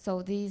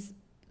 So these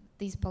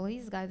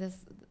police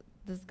guys,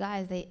 these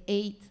guys, they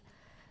ate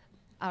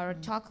our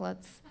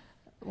chocolates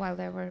while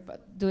they were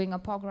doing a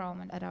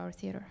pogrom at our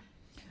theater.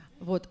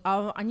 Вот,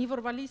 а они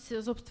ворвались,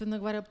 собственно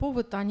говоря,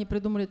 повод, они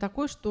придумали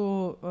такой,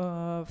 что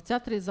в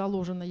театре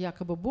заложена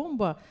якобы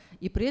бомба,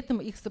 и при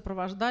этом их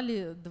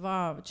сопровождали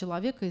 2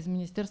 человека из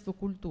Министерства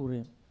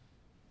культуры,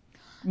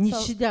 не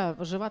щадя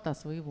живота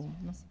своего.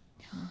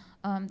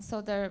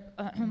 So the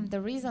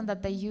reason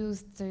that they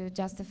used to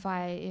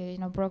justify,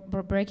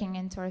 breaking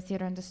into our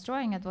theater and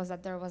destroying it was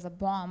that there was a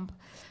bomb,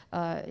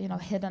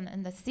 hidden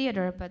in the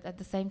theater. But at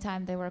the same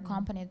time, they were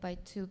accompanied by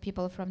 2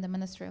 people from the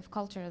Ministry of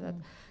Culture that,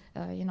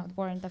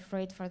 weren't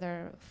afraid for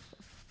their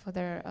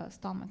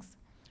stomachs.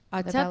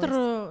 А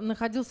театр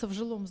находился в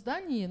жилом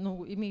здании,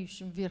 ну,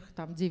 имеющем вверх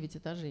там 9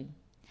 этажей.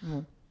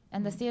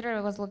 And the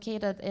theater was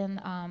located in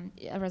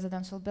a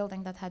residential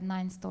building that had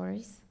 9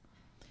 stories.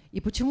 И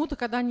почему-то,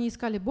 когда они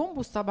искали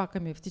бомбу с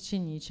собаками в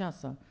течение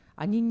часа,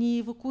 они не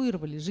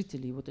эвакуировали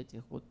жителей вот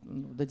этих вот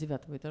до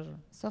 9 этажа.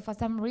 So for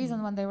some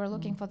reason, when they were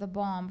looking for the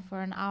bomb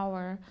for an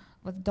hour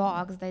with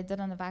dogs, they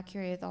didn't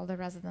evacuate all the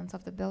residents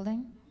of the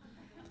building.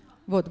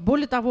 Вот.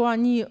 Более того,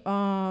 они,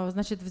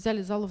 значит,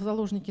 взяли в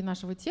заложники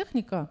нашего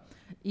техника,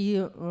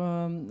 и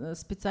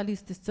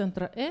специалист из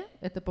центра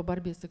это по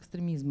борьбе с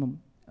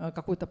экстремизмом,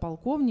 какой-то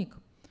полковник,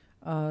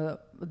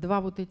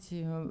 2 вот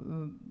эти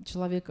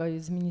человека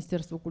из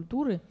Министерства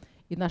культуры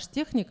и наш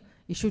техник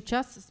еще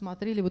час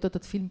смотрели вот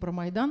этот фильм про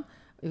Майдан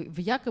в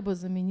якобы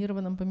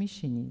заминированном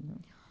помещении.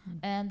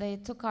 And they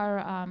took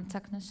our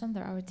technician,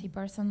 our IT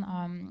person,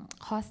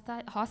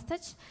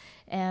 hostage.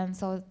 And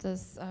so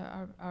this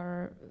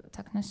our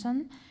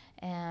technician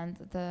and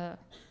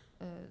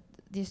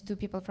these 2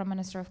 people from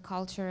Ministry of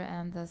Culture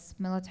and this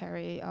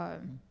military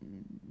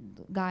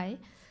guy,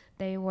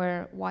 they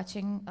were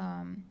watching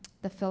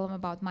the film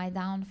about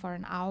Maidan for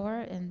an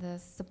hour in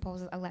this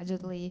supposed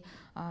allegedly,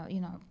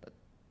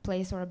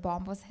 place where a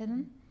bomb was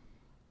hidden.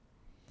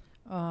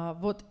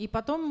 Вот, и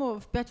потом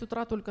в 5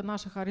 утра только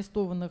наших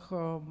арестованных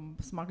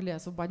смогли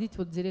освободить.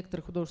 Вот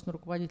директор и художественный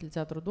руководитель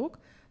Театр.doc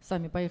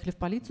сами поехали в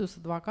полицию с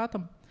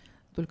адвокатом.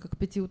 Только к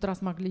 5 утра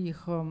смогли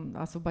их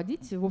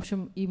освободить. В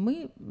общем, и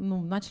мы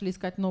начали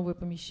искать новое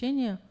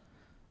помещение.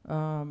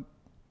 Там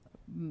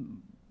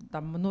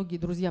многие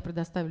друзья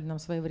предоставили нам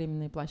свои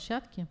временные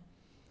площадки.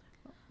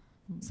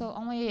 So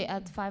only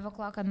at 5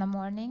 o'clock in the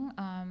morning,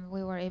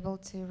 we were able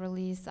to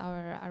release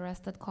our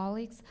arrested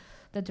colleagues.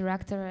 The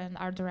director and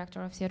our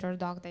director of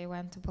Teatr.doc, they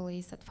went to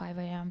police at 5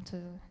 a.m.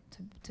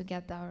 to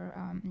get our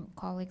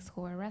colleagues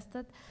who were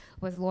arrested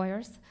with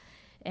lawyers.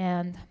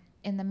 And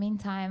in the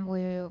meantime,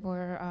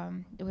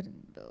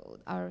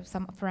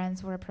 some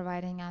friends were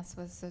providing us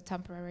with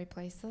temporary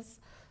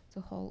places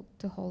to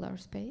hold our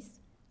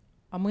space.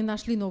 А мы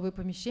нашли новое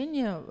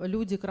помещение.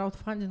 Люди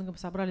краудфандингом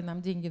собрали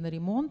нам деньги на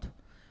ремонт.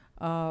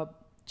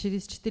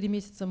 Через 4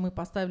 месяца мы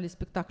поставили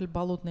спектакль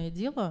 «Болотное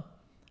дело»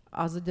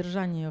 о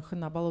задержаниях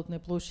на Болотной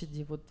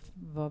площади вот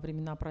во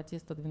времена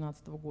протеста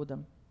 2012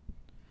 года.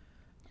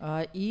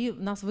 И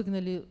нас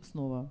выгнали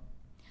снова.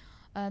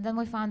 Then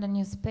we found a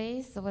new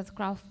space with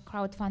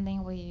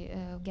crowdfunding. We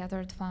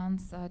gathered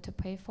funds to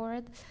pay for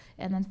it,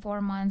 and in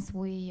 4 months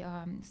we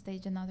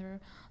staged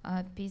another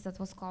piece that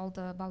was called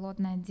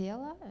 "Болотное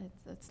дело."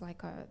 It's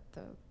like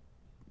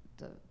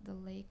the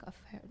lake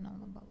affair,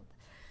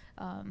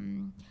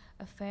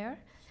 affair,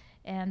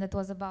 and it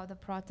was about the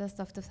protest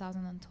of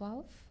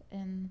 2012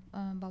 in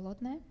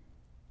Bolotное.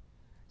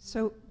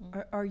 So,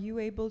 are you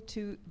able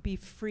to be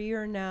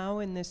freer now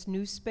in this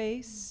new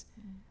space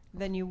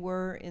than you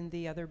were in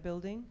the other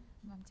building?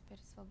 Вам теперь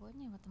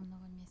свободнее в этом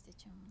новом месте,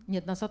 чем?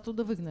 Нет, нас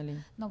оттуда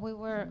выгнали. No, we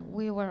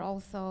were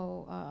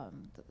also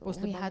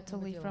we had to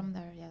leave from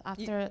there. Yeah,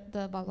 after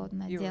the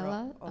Болотное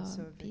дело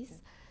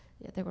piece,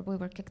 we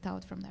were kicked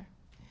out from there.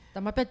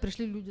 Там опять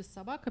пришли люди с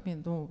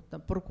собаками,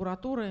 там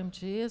прокуратура,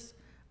 МЧС,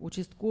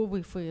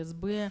 участковый,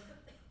 ФСБ,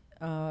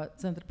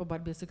 Центр по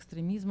борьбе с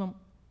экстремизмом,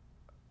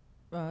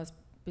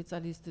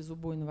 специалист из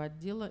убойного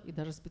отдела и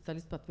даже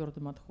специалист по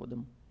твердым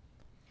отходам.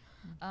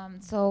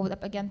 So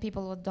again,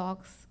 people with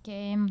dogs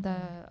came. The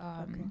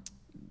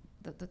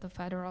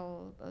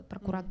federal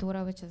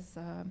prokuratura, which is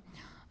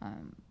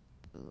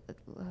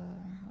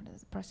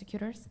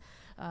prosecutors,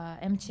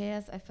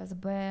 МЧС,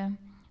 ФСБ,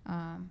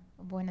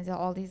 убойное дело,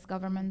 all these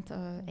government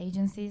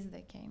agencies,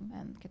 they came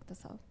and kicked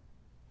us out.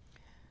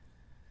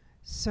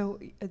 So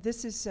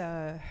this is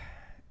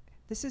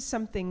This is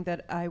something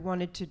that I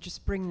wanted to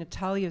just bring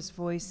Natalia's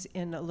voice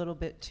in a little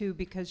bit too,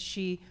 because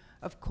she,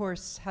 of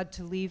course, had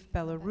to leave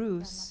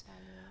Belarus,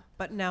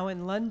 but now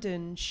in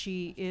London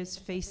she is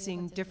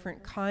facing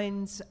different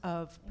kinds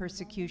of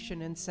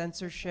persecution and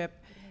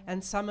censorship,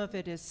 and some of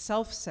it is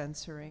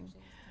self-censoring.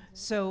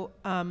 So,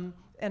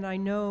 and I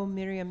know,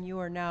 Meriam, you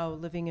are now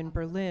living in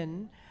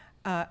Berlin.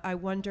 I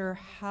wonder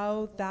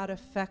how that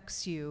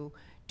affects you.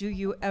 Do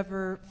you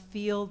ever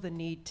feel the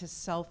need to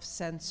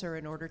self-censor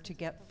in order to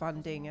get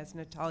funding, as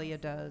Natalia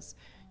does?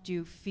 Do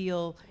you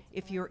feel,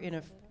 if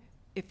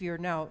you're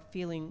now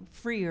feeling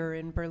freer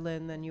in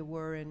Berlin than you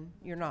were in,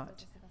 you're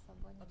not?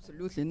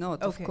 Absolutely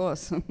not, Okay. of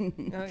course. Oh,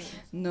 yes.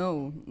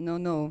 No.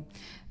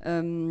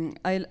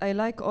 I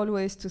like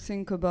always to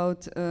think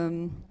about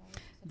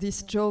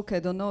this joke, I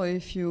don't know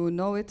if you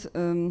know it,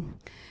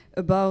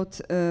 about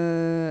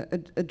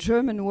a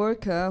German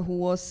worker who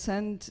was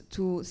sent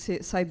to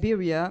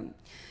Siberia,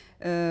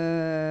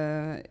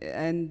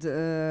 and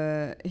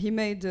he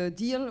made a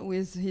deal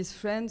with his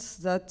friends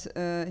that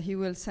he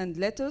will send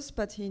letters,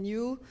 but he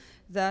knew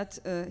that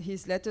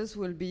his letters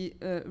will be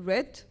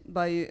read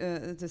by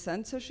the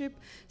censorship.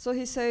 So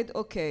he said,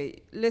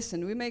 okay,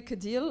 listen, we make a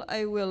deal.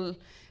 I will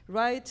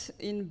write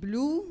in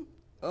blue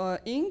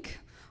ink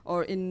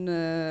or in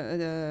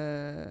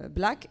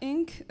black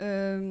ink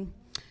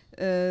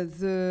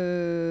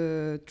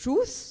the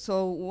truth,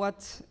 so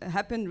what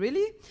happened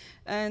really,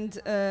 and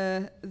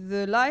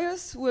the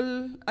liars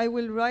I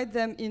will write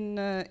them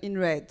in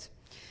red.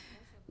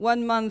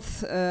 1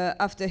 month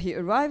after he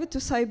arrived to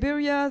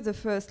Siberia, the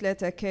first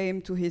letter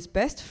came to his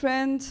best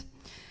friend.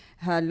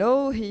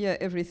 Hello, here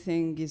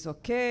everything is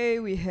okay,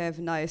 we have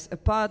nice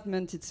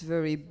apartment, it's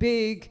very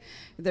big,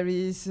 there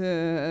is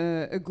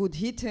a good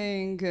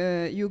heating,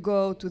 you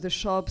go to the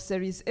shops,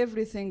 there is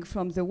everything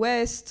from the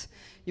West,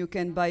 you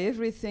can buy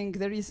everything,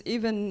 there is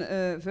even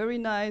very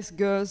nice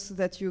girls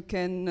that you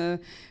can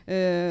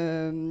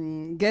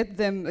get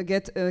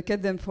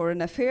them for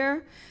an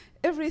affair.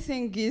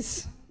 Everything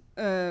is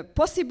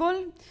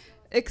possible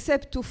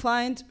except to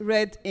find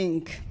red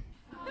ink.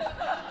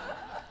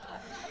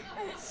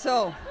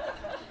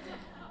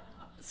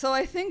 So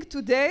I think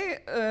today,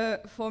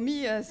 for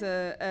me as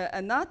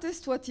an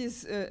artist, what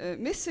is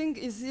missing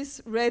is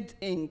this red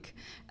ink.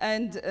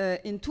 And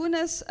in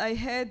Tunis, I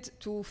had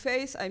to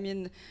face, I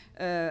mean,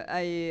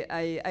 I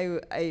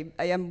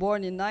am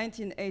born in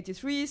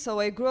 1983,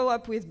 so I grew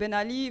up with Ben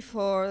Ali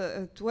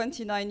for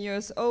 29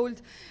 years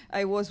old.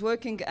 I was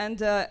working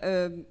under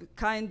a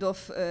kind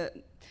of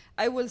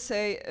I will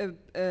say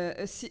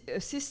a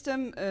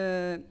system,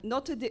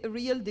 not a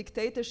real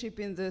dictatorship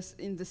in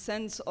the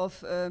sense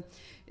of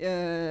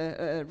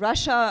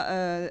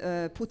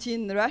Russia,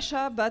 Putin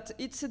Russia, but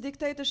it's a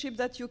dictatorship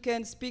that you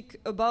can speak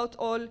about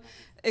all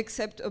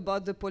except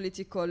about the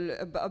political,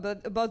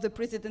 about the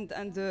president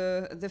and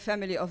the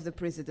family of the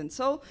president.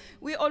 So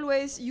we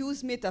always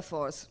use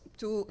metaphors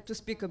to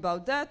speak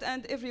about that,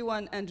 and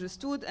everyone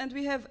understood, and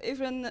we have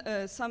even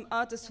some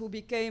artists who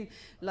became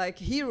like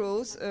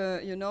heroes,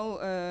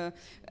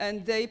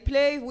 and they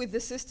play with the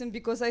system,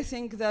 because I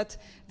think that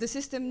the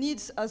system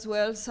needs as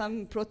well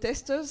some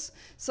protesters,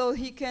 so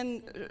he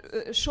can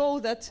show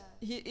that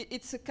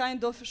it's a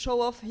kind of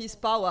show off his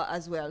power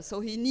as well.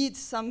 So he needs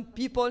some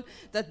people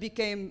that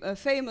became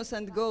famous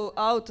and go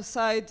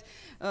outside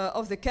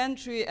of the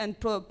country and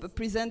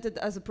presented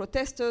as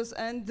protesters,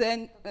 and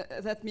then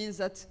that means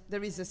that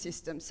there is a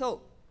system.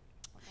 So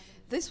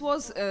this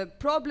was a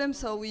problem,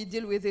 so we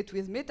deal with it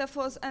with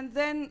metaphors, and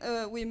then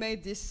we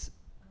made this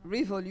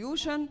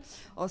revolution,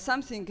 or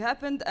something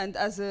happened, and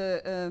as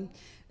a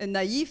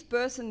naive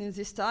person in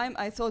this time,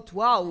 I thought,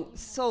 wow,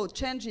 so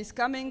change is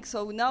coming,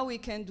 so now we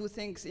can do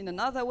things in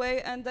another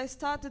way, and I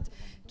started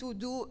to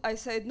do, I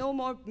said, no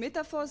more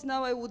metaphors,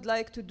 now I would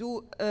like to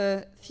do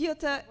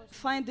theater,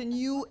 find a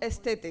new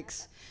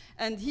aesthetics.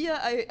 And here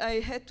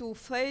I had to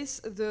face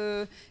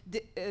the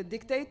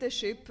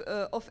dictatorship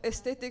of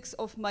aesthetics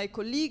of my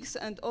colleagues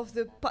and of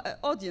the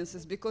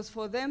audiences, because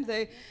for them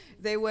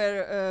they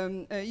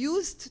were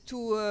used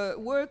to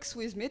works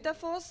with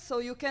metaphors, so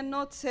you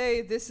cannot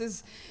say this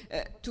is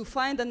to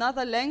find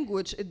another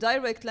language, a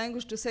direct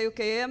language, to say,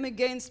 okay, I am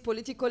against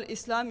political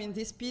Islam in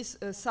this piece,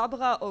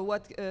 Sabra, or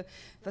what,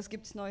 was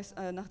gibt's Neues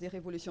nach der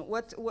Revolution?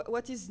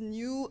 What is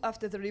new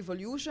after the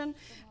revolution?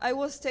 I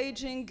was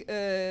staging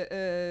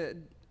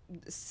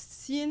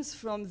scenes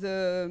from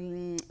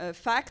the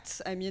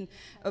facts, I mean,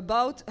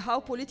 about how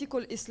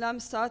political Islam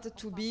started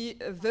to be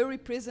very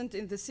present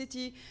in the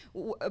city,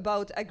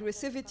 about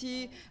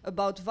aggressivity,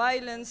 about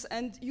violence,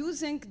 and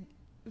using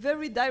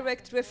very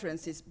direct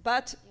references,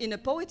 but in a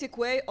poetic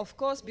way, of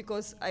course,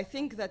 because I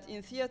think that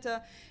in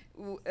theater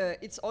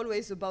it's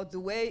always about the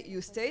way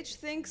you stage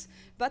things,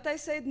 but I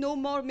said no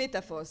more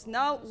metaphors.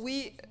 Now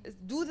we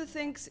do the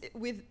things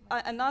with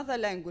another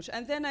language.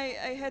 And then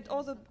I had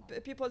all the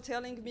people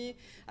telling me,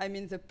 I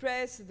mean the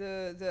press,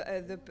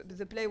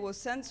 the play was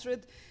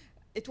censored.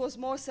 It was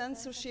more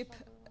censorship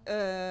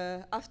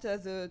after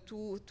the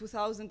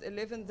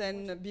 2011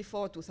 than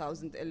before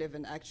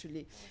 2011,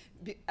 actually.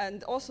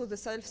 And also the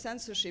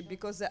self-censorship,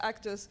 because the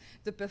actors,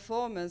 the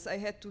performers, I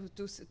had to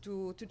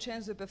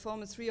change the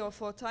performance 3 or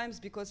 4 times,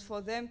 because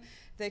for them,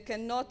 they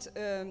cannot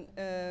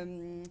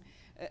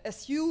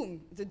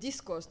assume the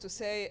discourse to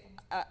say,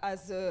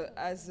 as a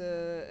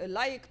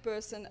laik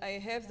person, I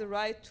have the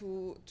right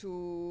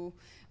to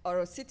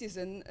or a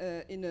citizen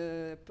in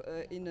a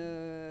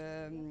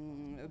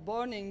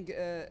burning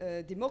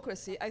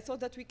democracy. I thought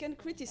that we can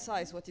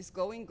criticize what is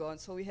going on,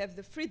 so we have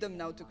the freedom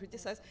now to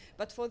criticize.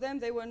 But for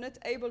them, they were not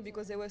able,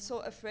 because they were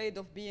so afraid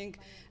of being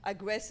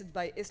aggressed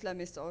by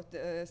Islamists or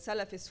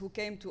Salafists who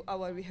came to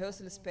our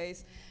rehearsal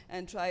space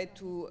and tried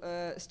to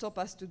stop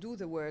us to do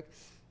the work.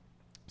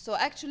 So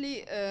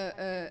actually,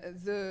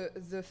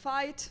 the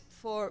fight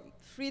for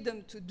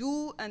freedom to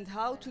do and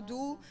how to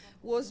do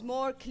was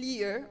more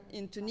clear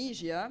in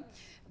Tunisia.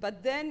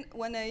 But then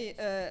when I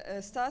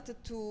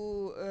started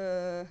to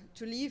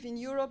live in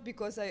Europe,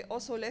 because I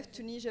also left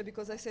Tunisia,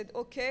 because I said,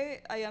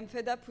 okay, I am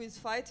fed up with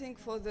fighting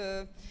for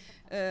the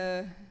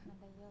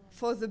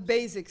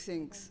basic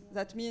things.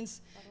 That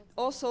means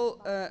also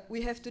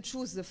we have to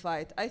choose the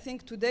fight. I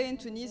think today in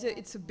Tunisia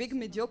it's a big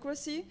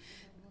mediocrity.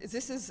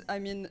 This is, I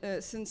mean,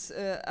 since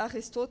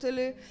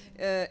Aristotle,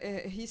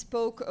 he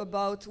spoke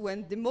about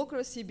when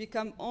democracy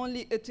become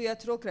only a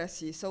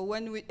theatrocracy. So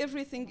when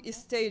everything is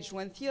staged,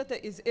 when theater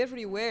is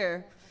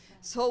everywhere,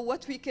 so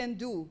what we can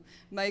do?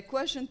 My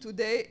question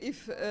today,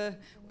 if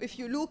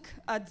you look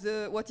at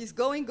what is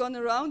going on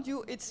around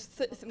you, it's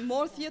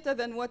more theater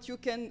than what you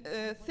can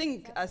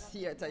think as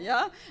theater,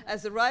 yeah?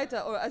 As a writer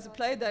or as a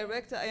play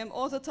director, I am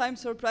all the time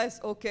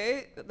surprised,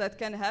 okay, that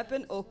can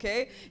happen,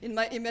 okay, in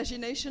my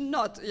imagination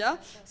not, yeah?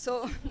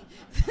 So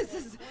this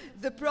is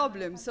the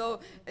problem. So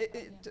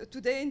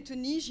today in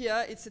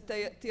Tunisia, it's a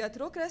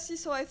theatrocracy,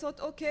 so I thought,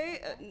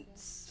 okay,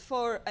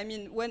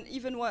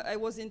 when I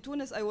was in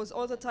Tunis, I was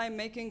all the time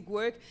making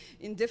work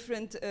in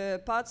different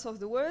parts of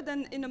the world,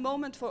 and in a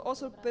moment for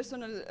also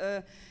personal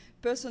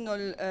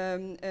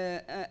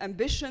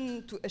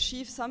ambition to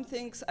achieve some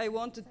things, I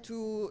wanted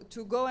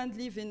to go and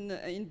live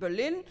in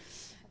Berlin,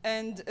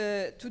 and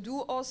to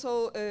do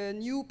also a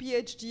new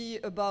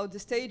PhD about the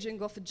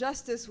staging of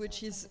justice,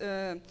 which is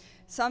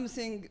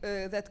something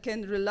that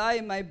can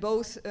rely my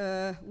both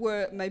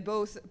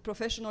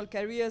professional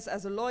careers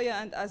as a lawyer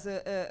and as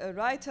a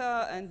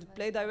writer and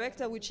play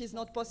director, which is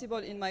not possible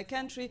in my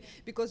country,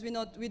 because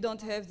we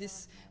don't have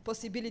this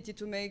possibility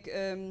to make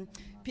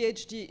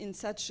PhD in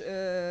such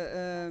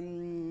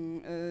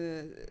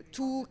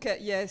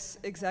yes,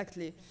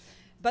 exactly.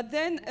 But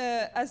then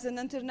as an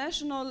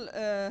international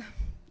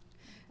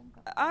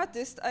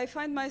artist, I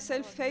find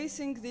myself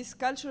facing these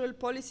cultural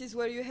policies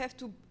where you have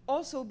to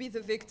also be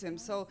the victim.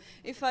 So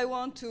if I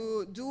want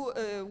to do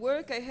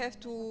work, I have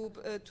to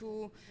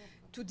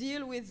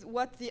deal with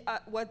what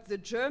the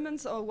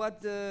Germans or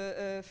what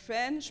the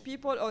French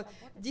people or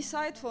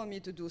decide for me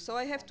to do. So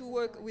I have to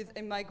work with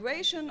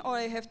immigration, or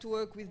I have to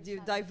work with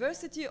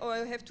diversity, or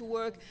I have to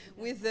work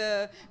with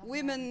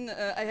women.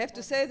 I have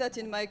to say that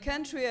in my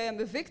country I am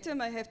a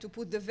victim, I have to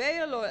put the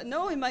veil, or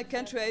no, in my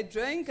country I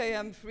drink, I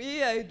am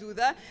free, I do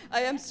that.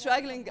 I am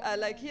struggling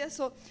like here.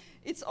 So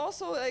it's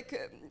also like,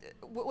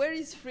 where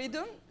is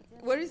freedom?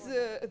 Where is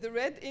the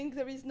red ink?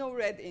 There is no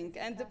red ink.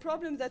 And the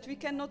problem that we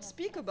cannot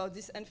speak about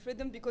this and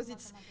freedom, because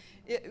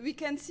we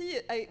can see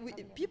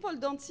it, people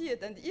don't see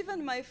it. And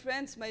even my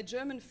friends, my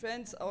German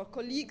friends or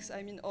colleagues,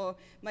 or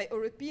my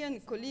European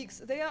colleagues,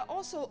 they are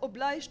also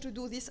obliged to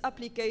do these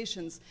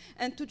applications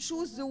and to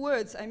choose the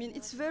words.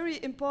 It's very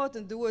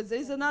important, the words. There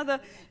is another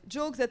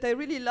joke that I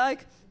really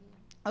like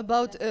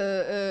about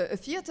a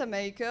theater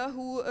maker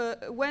who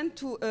went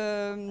to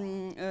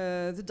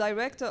the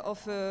director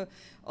of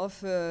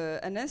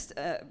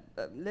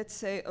let's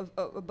say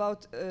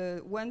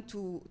went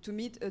to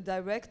meet a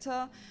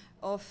director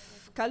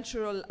of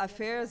cultural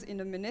affairs in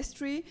a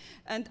ministry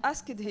and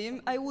asked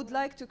him, I would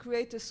like to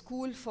create a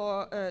school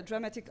for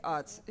dramatic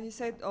arts. He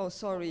said, oh,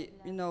 sorry,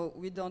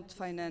 we don't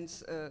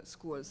finance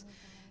schools.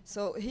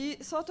 So he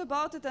thought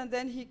about it, and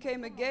then he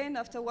came again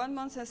after 1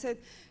 month and said,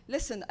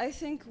 listen, I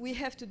think we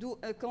have to do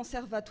a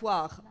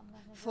conservatoire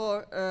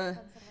for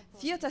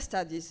theater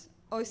studies.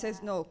 Oh, he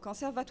says, no,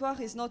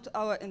 conservatoire is not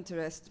our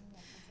interest.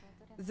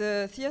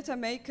 The theater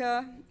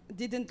maker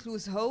didn't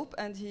lose hope,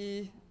 and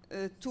he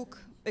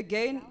took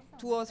again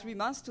 2 or 3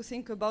 months to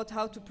think about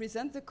how to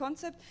present the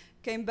concept,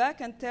 came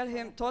back and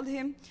told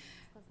him,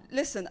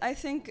 listen, I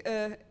think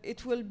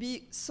it will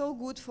be so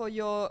good for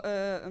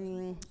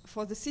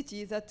for the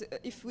city that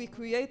if we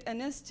create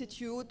an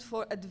institute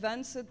for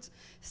advanced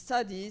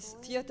studies,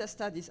 theater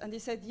studies. And he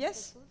said,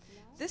 yes,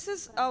 this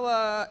is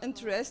our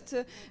interest.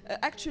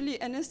 Actually,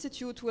 an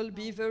institute will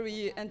be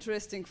very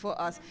interesting for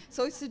us.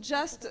 So it's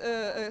just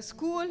a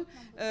school,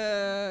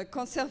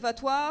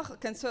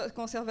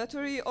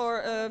 conservatory,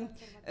 or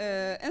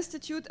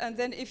institute. And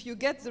then if you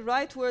get the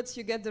right words,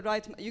 you get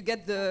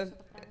the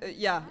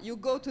you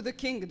go to the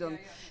kingdom.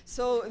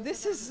 So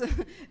this is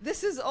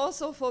this is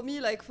also for me,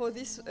 like for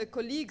these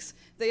colleagues,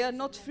 they are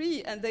not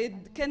free and they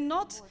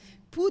cannot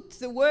put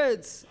the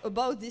words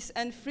about this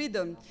and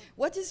freedom.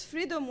 What is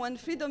freedom when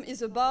freedom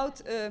is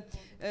about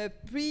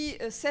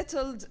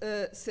pre-settled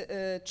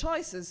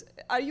choices?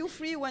 Are you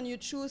free when you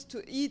choose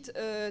to eat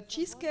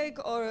cheesecake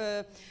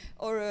or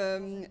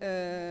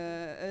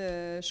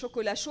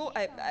chocolat chaud?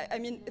 I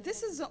mean,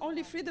 this is the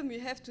only freedom we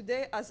have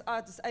today as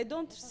artists. I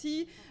don't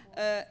see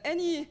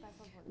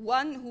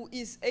anyone who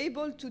is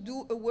able to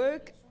do a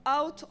work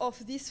out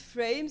of these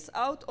frames,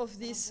 out of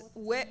this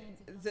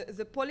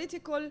the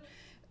political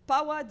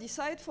power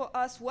decide for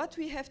us what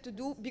we have to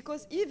do,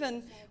 because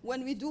even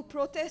when we do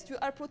protest, we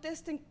are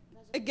protesting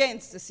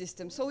against the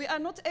system. So we are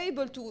not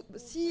able to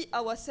see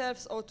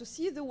ourselves or to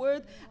see the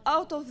world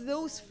out of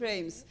those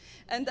frames.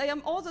 And I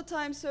am all the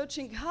time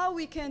searching how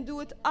we can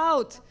do it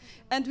out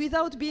and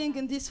without being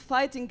in this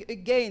fighting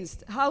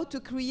against, how to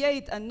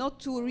create and not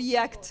to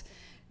react.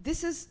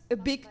 This is a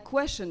big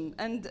question,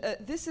 and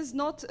this is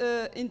not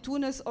in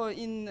Tunis or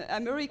in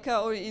America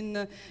or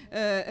in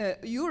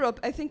Europe.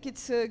 I think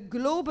it's a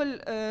global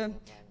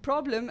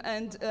problem,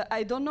 and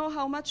I don't know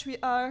how much we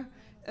are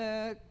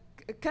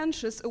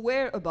conscious,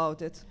 aware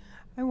about it.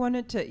 I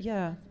wanted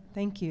to,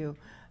 thank you.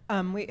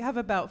 We have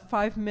about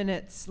 5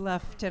 minutes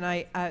left,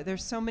 and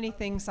there's so many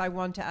things I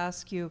want to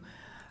ask you.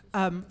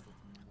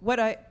 What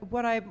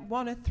I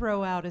want to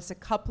throw out is a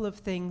couple of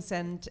things,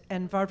 and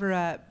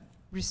Varvara,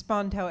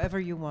 respond however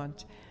you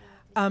want.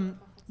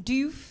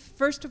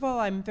 First of all,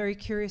 I'm very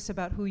curious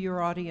about who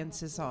your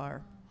audiences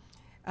are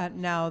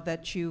now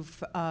that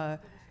you've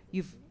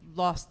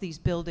lost these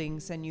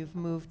buildings and you've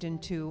moved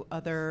into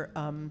other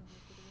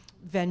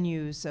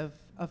venues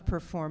of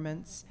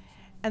performance.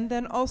 And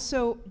then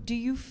also, do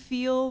you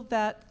feel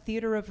that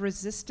theater of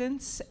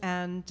resistance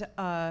and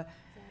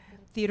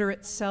theater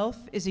itself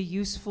is a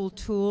useful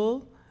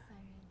tool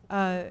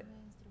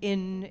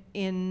in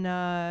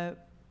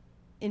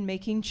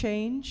making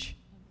change?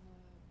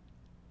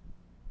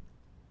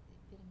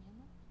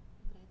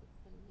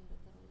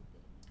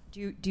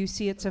 Do you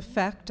see its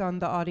effect on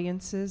the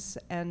audiences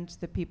and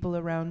the people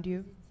around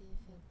you?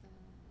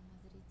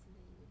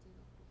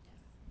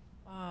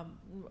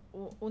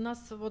 У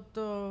нас вот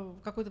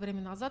какое-то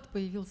время назад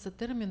появился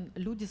термин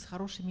 «люди с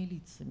хорошими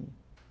лицами».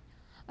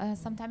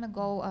 Some time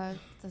ago,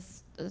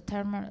 this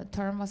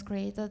term was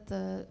created,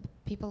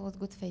 people with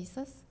good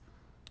faces.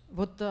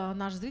 Вот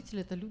наш зритель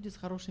 — это люди с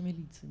хорошими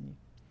лицами.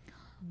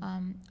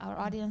 Our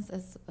audience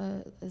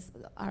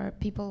are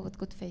people with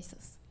good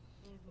faces.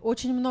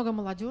 Очень много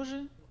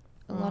молодежи.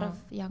 A lot of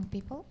young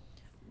people.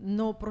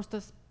 Но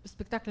просто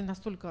спектакли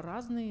настолько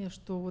разные,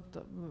 что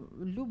вот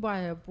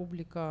любая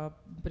публика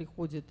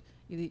приходит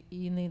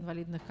и на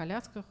инвалидных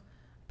колясках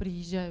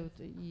приезжают,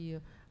 и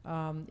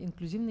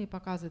инклюзивные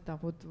показы там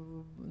вот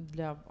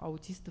для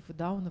аутистов и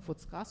даунов,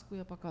 вот сказку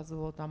я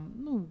показывала там,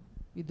 ну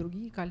и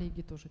другие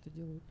коллеги тоже это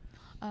делают.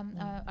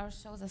 Our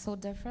shows are so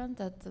different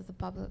that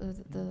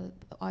the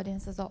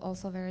audiences are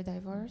also very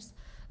diverse.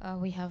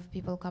 We have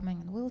people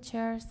coming in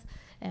wheelchairs,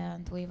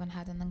 and we even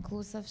had an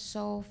inclusive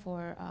show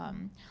for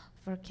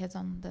kids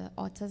on the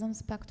autism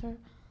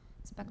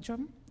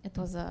spectrum. It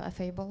was a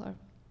fable.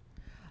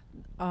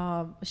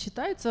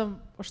 Считается,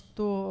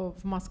 что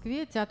в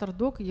Москве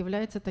Театр.доc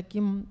является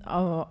таким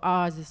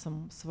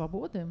оазисом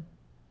свободы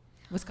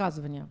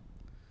высказывания.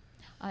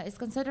 It's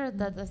considered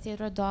that the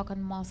Theatr.doc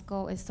in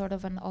Moscow is sort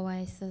of an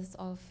oasis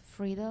of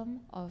freedom,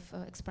 of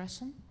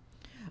expression.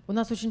 У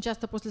нас очень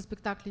часто после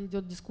спектакля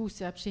идет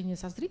дискуссия, общение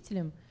со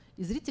зрителем,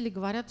 и зрители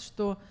говорят,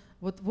 что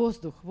вот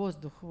воздух,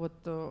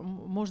 вот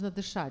можно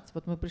дышать.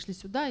 Вот мы пришли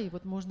сюда, и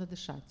вот можно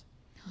дышать.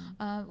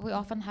 We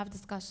often have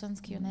discussions,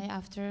 Q&A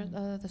after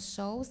the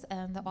shows,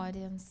 and the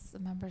audience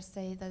members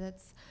say that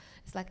it's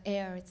like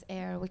air, it's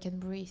air, we can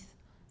breathe,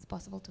 it's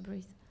possible to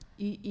breathe.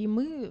 И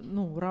мы,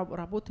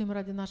 работаем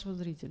ради нашего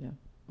зрителя.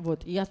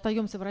 Вот, и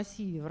остаемся в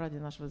России ради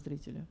нашего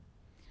зрителя.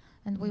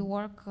 And we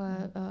work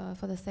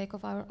for the sake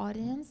of our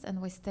audience, and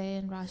we stay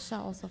in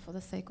Russia also for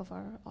the sake of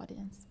our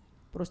audience.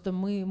 Просто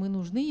мы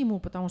нужны ему,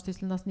 потому что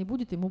если нас не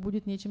будет, ему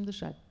будет нечем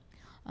дышать.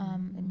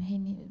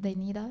 They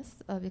need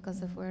us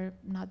because if we're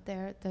not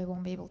there, they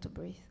won't be able to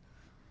breathe.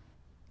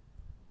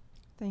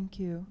 Thank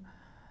you.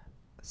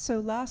 So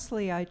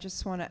lastly, I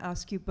just want to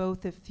ask you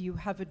both if you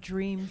have a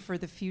dream for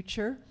the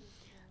future.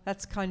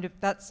 That's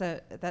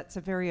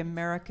a very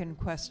American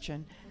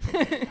question.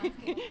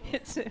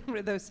 It's one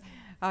of those.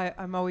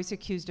 I'm always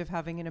accused of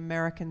having an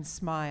American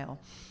smile,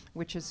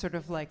 which is sort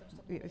of like,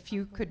 if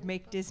you could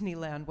make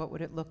Disneyland, what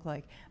would it look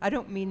like? I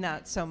don't mean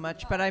that so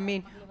much, but I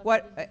mean,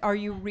 what are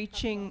you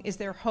reaching? Is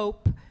there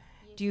hope?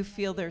 Do you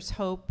feel there's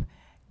hope?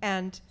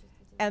 And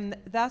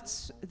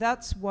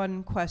that's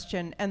one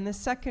question. And the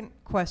second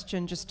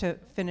question, just to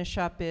finish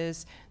up,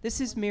 is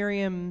this is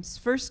Meriam's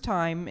first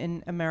time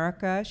in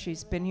America.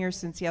 She's been here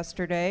since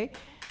yesterday,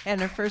 and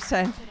her first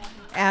time.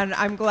 And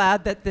I'm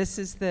glad that this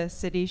is the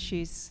city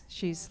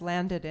she's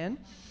landed in.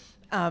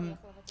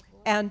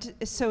 And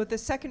so the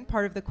second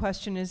part of the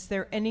question, is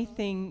there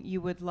anything you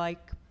would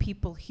like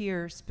people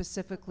here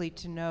specifically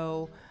to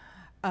know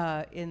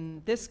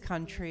in this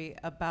country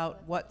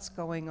about what's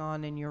going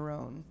on in your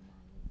own.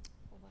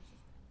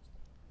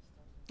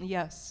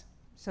 Yes.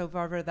 So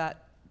Varvara,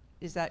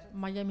 is that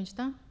Моя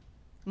мечта?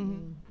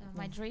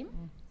 My dream?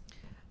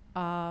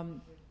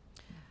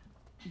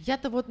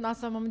 Я-то вот на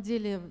самом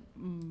деле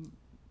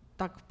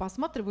так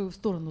посматриваю в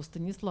сторону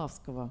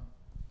Станиславского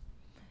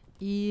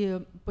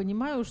и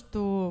понимаю,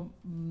 что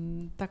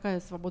такая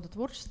свобода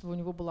творчества у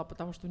него была,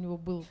 потому что у него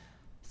был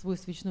свой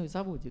свечной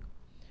заводик,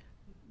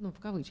 ну, в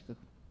кавычках.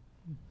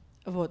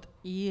 Вот.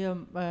 И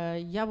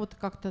я вот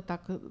как-то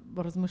так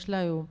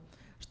размышляю,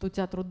 что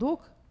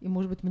Театру.доc, и,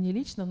 может быть, мне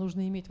лично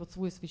нужно иметь вот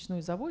свой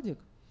свечной заводик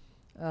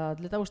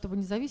для того, чтобы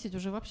не зависеть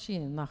уже вообще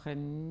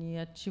нахрен ни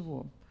от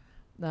чего.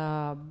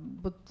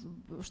 Вот,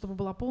 чтобы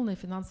была полная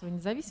финансовая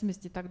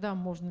независимость, и тогда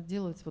можно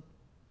делать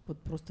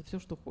вот просто все,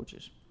 что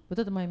хочешь. Вот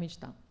это моя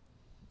мечта.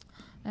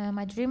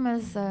 My dream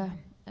is,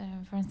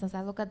 for instance,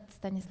 I look at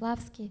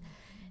Stanislavski,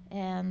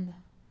 and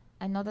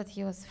I know that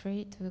he was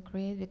free to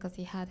create because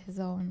he had his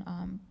own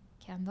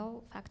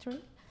candle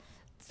factory,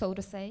 so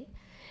to say.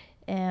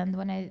 And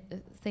when I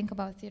think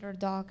about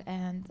Theater.doc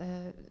and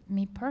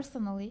me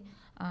personally,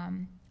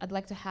 I'd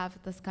like to have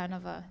this kind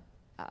of a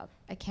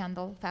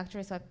candle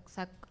factory, so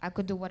I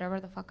could do whatever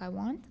the fuck I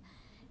want,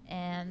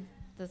 and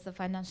there's a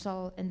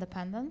financial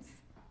independence,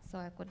 so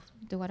I could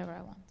do whatever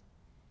I want.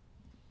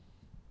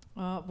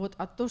 Вот,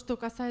 а то, что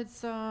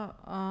касается,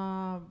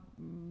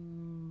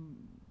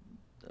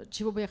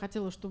 чего бы я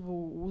хотела, чтобы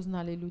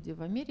узнали люди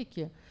в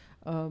Америке,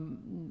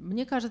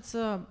 мне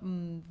кажется,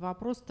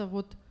 вопрос-то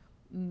вот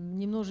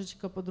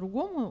немножечко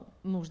по-другому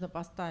нужно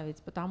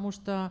поставить, потому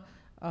что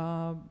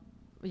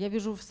я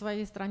вижу в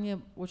своей стране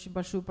очень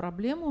большую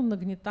проблему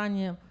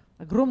нагнетания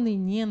огромной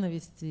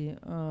ненависти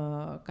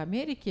к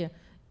Америке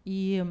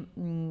и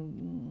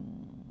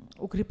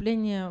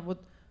укрепления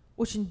вот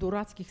очень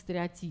дурацких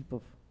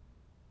стереотипов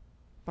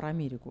про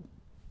Америку.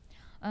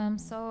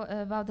 So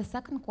about the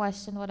second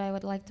question, what I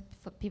would like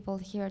for people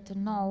here to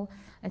know,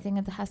 I think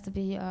it has to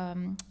be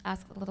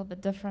asked a little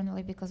bit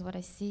differently, because what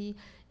I see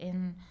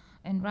in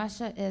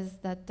Russia is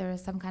that there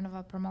is some kind of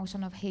a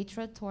promotion of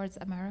hatred towards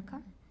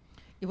America.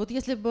 И вот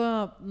если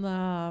бы,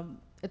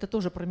 это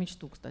тоже про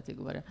мечту, кстати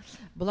говоря,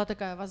 была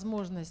такая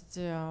возможность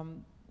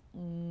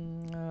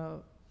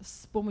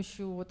с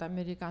помощью вот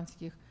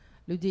американских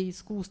людей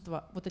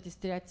искусства вот эти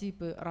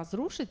стереотипы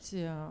разрушить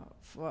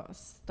в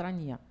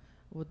стране,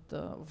 вот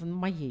в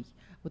моей,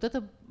 вот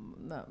это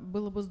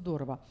было бы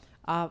здорово.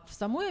 А в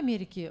самой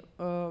Америке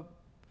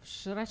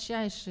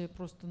широчайшие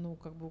просто, ну,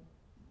 как бы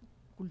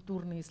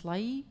культурные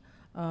слои,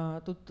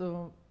 тут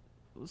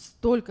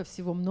столько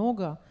всего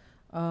много,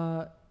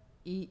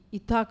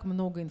 и так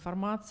много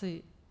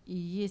информации, и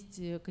есть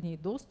к ней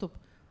доступ,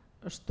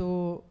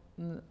 что,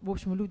 в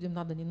общем, людям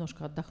надо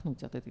немножко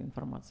отдохнуть от этой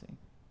информации.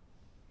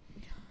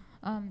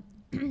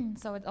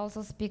 So it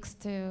also speaks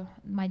to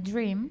my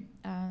dream,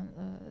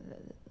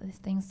 this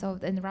thing. So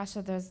in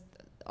Russia, there's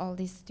all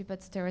these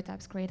stupid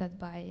stereotypes created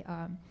by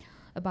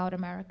about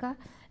America,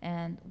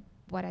 and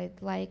what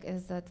I'd like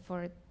is that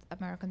for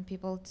American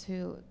people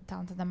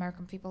talented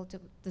American people to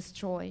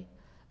destroy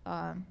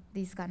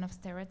these kind of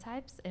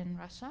stereotypes in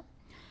Russia.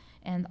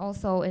 And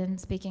also, in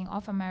speaking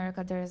of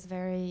America, there's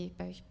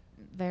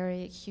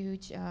very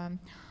huge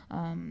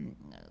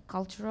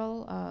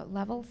cultural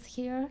levels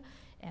here,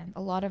 and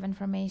a lot of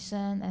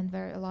information, and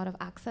a lot of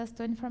access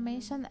to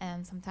information,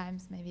 and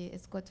sometimes maybe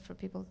it's good for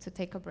people to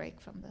take a break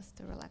from this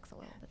to relax a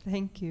little bit.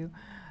 Thank you.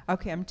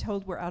 Okay, I'm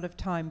told we're out of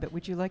time, but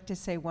would you like to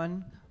say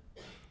one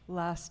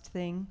last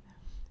thing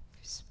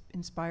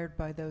inspired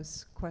by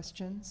those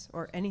questions,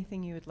 or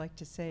anything you would like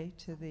to say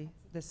to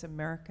this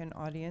American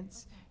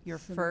audience? Your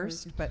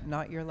first, but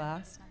not your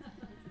last.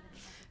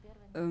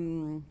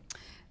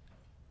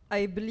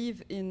 I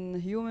believe in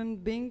human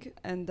being,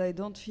 and I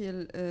don't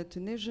feel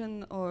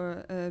Tunisian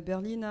or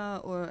Berliner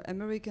or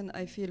American.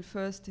 I feel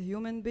first a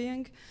human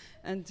being,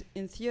 and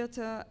in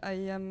theater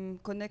I am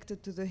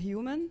connected to the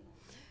human,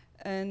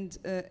 and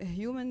a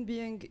human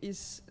being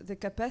is the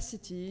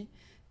capacity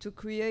to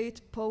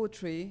create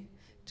poetry,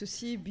 to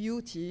see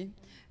beauty,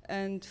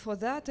 and for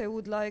that I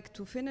would like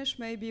to finish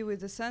maybe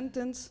with a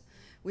sentence,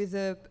 with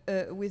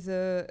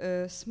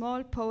a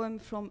small poem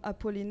from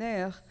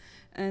Apollinaire,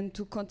 and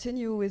to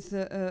continue with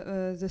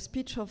the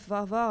speech of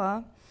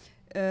Varvara.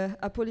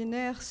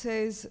 Apollinaire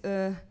says,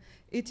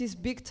 "It is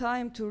big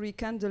time to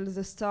rekindle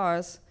the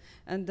stars,"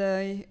 and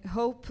I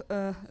hope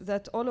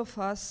that all of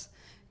us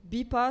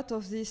be part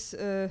of this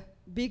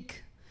big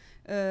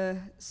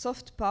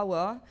soft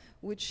power,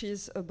 which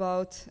is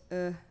about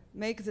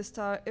make the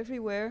star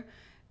everywhere.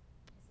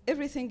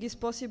 Everything is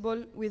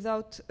possible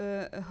without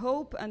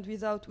hope, and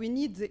without, we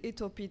need the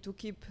utopia to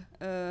keep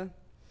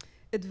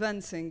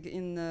advancing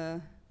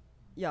in,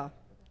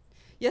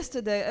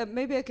 Yesterday,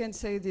 maybe I can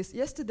say this.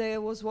 Yesterday I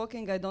was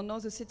walking, I don't know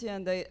the city,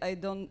 and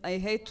I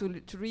hate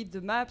to read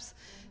the maps,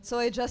 so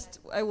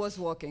I was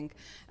walking.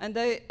 And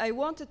I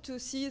wanted to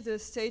see the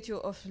Statue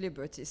of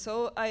Liberty.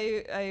 So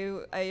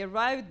I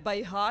arrived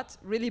by heart,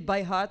 really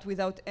by heart,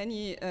 without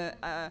any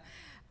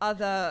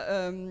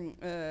other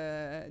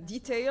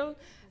detail.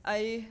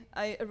 I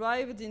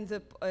arrived in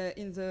the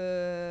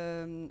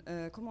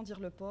comment dire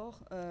le port?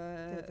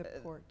 The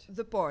port.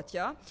 The port,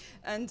 yeah.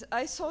 And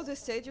I saw the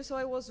statue, so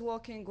I was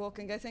walking.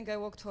 I think I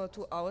walked for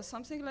 2 hours,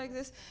 something like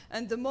this.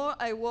 And the more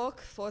I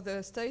walk for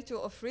the Statue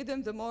of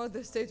Freedom, the more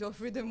the Statue of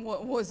Freedom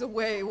was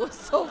away, was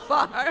so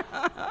far.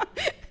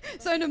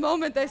 So in a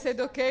moment I said,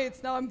 okay,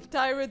 it's now I'm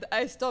tired,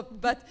 I stopped.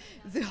 But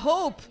the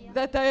hope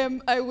that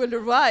I will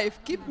arrive,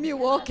 keep me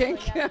walking.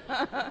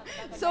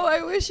 So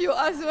I wish you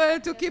as well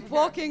to keep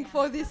walking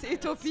for this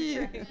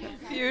utopia.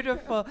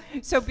 Beautiful.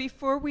 So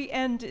before we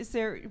end,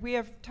 we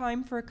have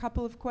time for a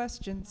couple of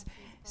questions.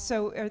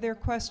 So are there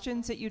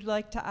questions that you'd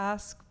like to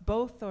ask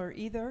both or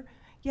either?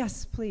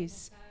 Yes,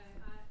 please.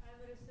 I'm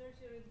a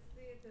researcher in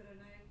theater, and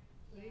I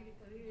really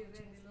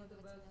read a lot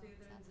about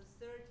theater in the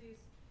 30s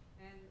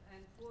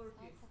and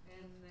 40s.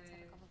 And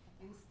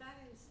in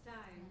Stalin's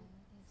time,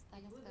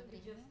 it wouldn't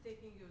be just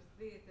taking your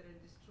theater and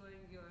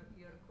destroying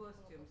your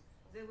costumes.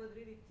 They would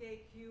really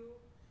take you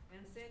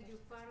and send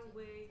you far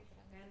away.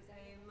 And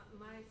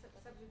my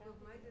subject of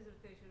my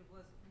dissertation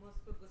was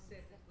Moscow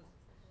Gosset. It was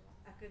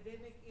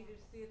academic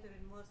Yiddish theater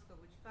in Moscow,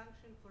 which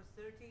functioned for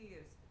 30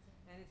 years.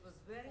 And it was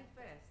very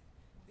fast.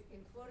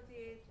 In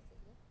 48,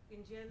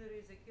 in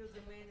January, they killed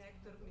the main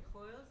actor,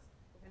 Mikhoels.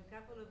 And a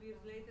couple of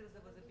years later,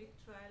 there was a big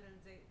trial, and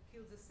they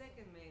killed the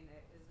second main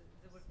actor.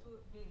 There were 2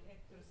 main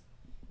actors,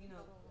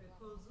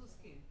 called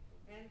Zuskin.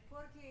 And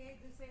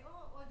 48, they say,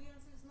 oh,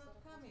 audience is not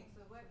coming,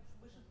 so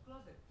we should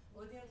close it.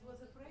 Audience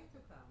was afraid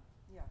to come.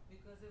 Yeah.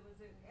 Because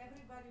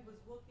everybody was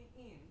walking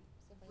in,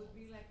 would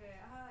be like,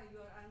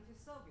 you are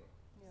anti-Soviet.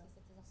 Yeah.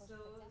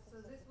 So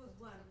this was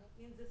one.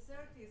 In the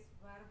 30s,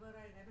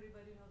 Varvara and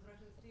everybody knows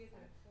Russian theater,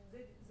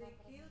 they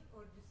killed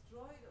or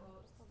destroyed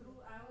or threw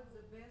out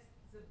the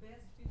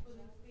best people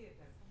in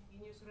theater. In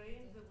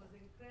Ukraine, there was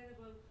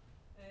incredible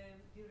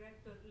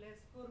director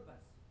Les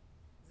Kurbas.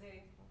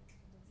 They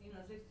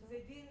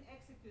didn't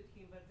execute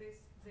him, but they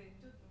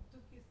took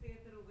his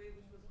theater away,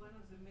 which was one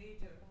of the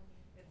major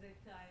at that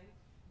time.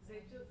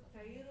 They took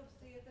Tairov's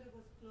theater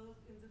was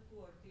closed in the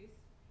 40s,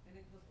 and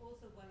it was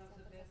also one of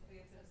the best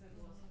theaters in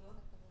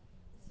Moscow.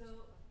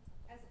 So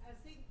I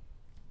think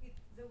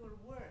they were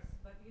worse,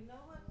 but you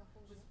know what?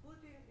 With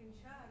Putin in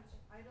charge,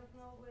 I don't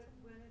know when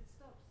it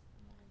stops.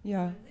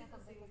 Yeah. And this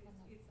is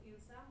it's in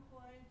some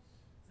point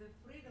the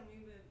freedom,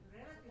 even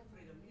relative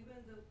freedom, even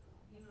the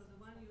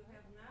one you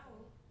have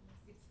now,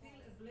 it's still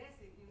a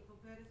blessing in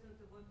comparison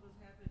to what was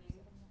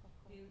happening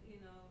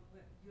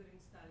during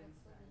Stalin's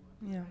time.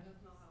 Yeah. I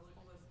don't know how it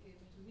was in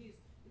Tunisia,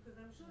 because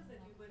I'm sure that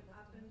you went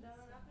up and down,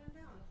 up and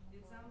down.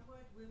 In some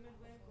point, women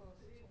went and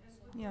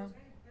could Yeah. do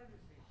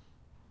everything.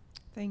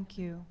 Thank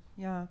you.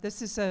 Yeah,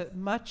 this is a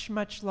much,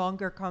 much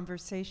longer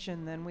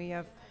conversation than we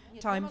have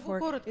time for.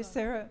 Is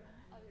there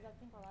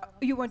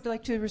you would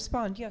like to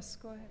respond? Yes,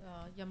 go ahead.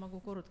 Я могу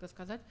коротко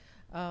сказать.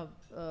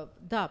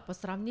 Да, по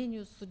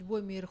сравнению с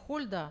судьбой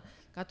Мейерхольда,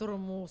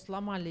 которому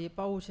сломали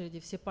по очереди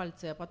все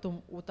пальцы, а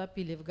потом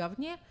утопили в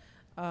говне,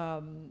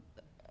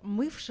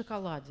 мы в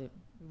шоколаде.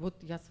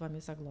 Вот я с вами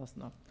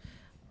согласна.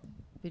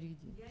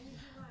 Переведи.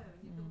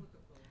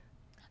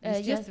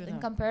 Yes, in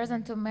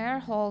comparison to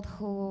Meyerhold,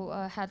 who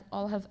had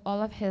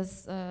all of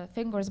his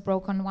fingers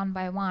broken one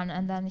by one,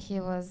 and then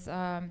he was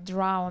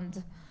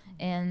drowned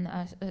in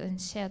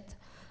shit.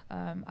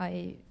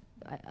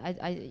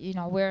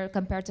 We're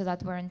compared to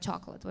that, we're in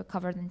chocolate. We're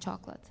covered in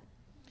chocolate.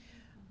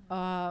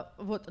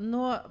 Вот,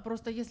 но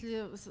просто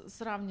если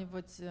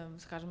сравнивать,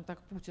 скажем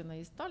так,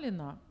 Путина и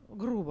Сталина,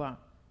 грубо,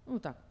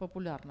 так,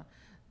 популярно,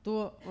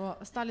 то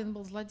Сталин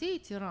был злодей,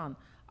 тиран,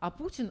 а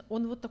Путин,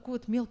 он вот такой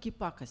вот мелкий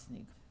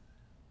пакостник.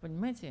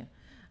 Понимаете?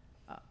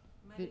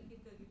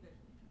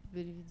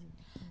 Переведи.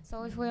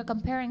 So if we're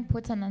comparing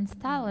Putin and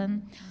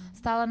Stalin,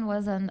 Stalin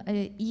was an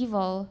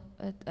evil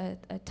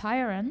a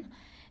tyrant,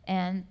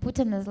 and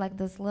Putin is like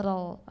this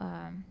little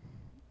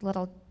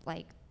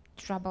like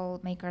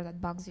troublemaker that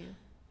bugs you.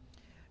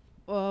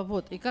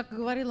 Вот, и как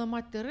говорила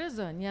мать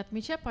Тереза, не от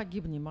меча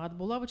погибнем, а от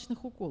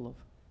булавочных уколов.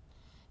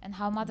 And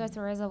how Mother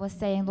Teresa was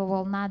saying, we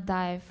will not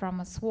die from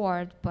a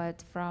sword,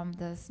 but from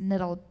this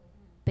needle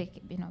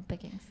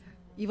pickings.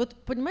 И вот,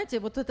 понимаете,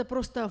 вот это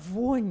просто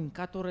вонь,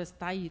 которая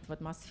стоит в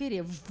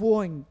атмосфере,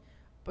 вонь.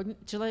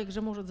 Человек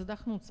же может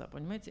задохнуться,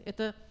 понимаете?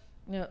 Это,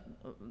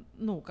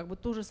 как бы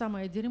то же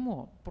самое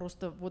дерьмо,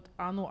 просто вот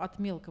оно от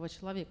мелкого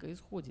человека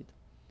исходит.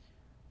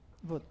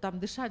 Вот, там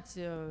дышать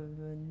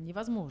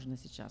невозможно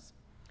сейчас.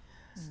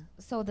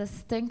 So the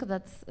stink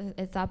that's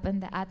it's up in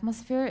the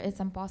atmosphere, it's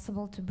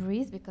impossible to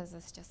breathe because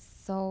it's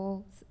just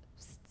so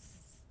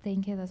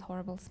stinky, this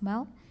horrible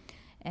smell.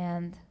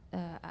 And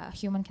a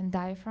human can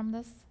die from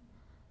this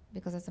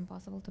because it's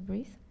impossible to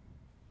breathe.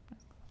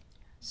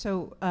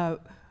 So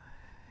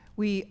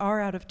we are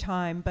out of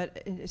time,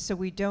 but so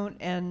we don't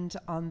end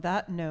on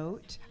that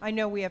note. I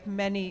know we have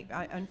many,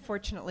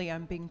 unfortunately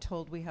I'm being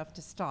told we have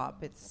to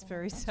stop. It's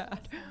very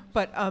sad.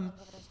 But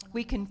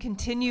we can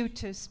continue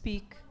to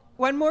speak.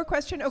 One more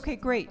question? Okay,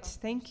 great.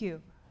 Thank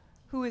you.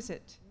 Who is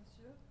it?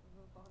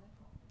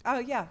 Oh,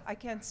 yeah, I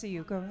can't see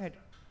you. Go ahead.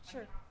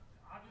 Sure.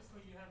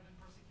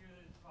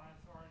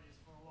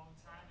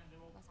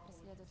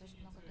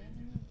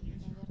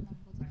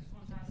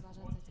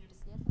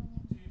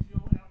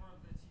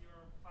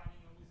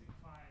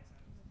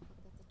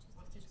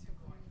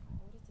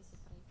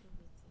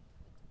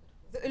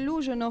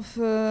 illusion of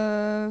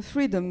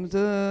freedom,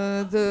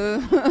 the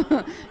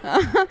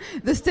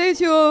the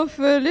statue of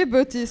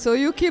liberty. So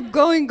you keep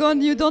going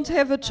on. You don't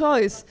have a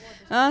choice.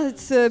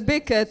 It's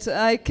Beckett.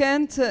 I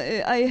can't.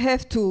 I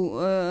have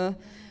to.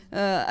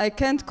 I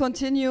can't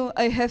continue.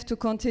 I have to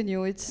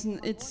continue.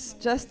 It's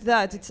just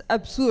that. It's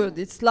absurd.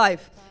 It's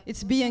life.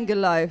 It's being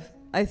alive.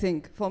 I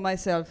think for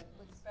myself.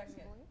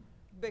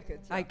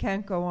 Beckett. I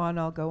can't go on,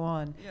 I'll go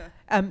on.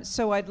 Yeah.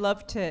 So I'd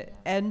love to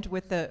end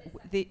with the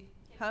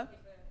huh?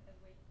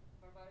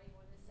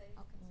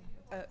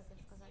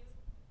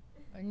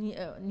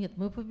 Нет,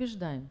 мы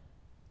побеждаем.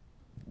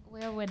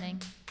 We are winning.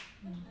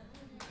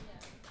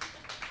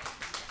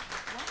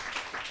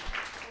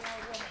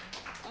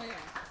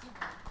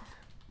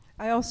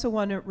 I also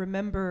want to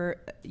remember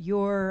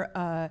your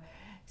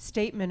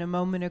statement a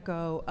moment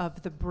ago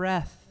of the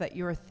breath that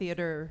your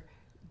theater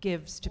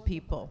gives to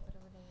people.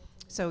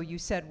 So you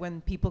said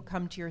when people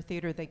come to your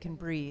theater, they can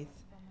breathe.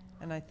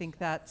 And I think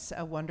that's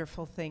a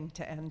wonderful thing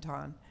to end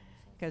on,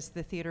 because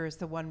the theater is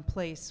the one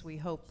place we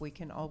hope we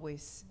can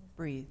always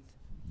breathe.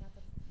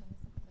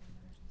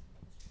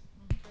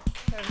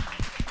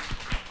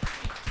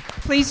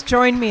 Please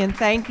join me in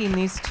thanking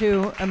these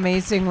two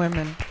amazing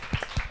women.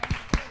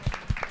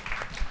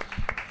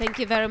 Thank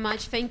you very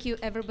much. Thank you,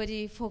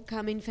 everybody, for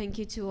coming. Thank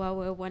you to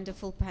our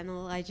wonderful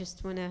panel. I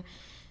just want to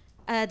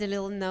add a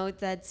little note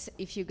that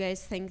if you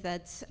guys think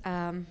that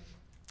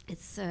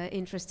it's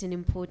interesting,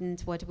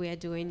 important what we are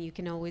doing, you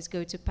can always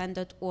go to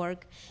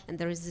pen.org, and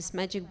there is this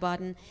magic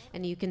button,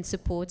 and you can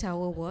support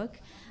our work.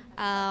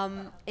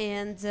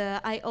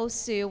 I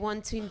also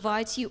want to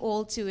invite you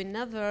all to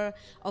another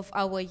of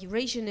our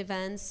Eurasian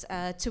events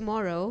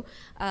tomorrow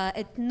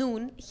at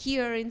noon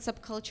here in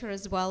Subculture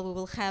as well. We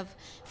will have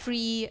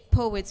 3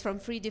 poets from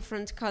 3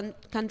 different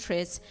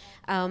countries,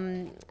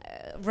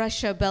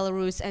 Russia,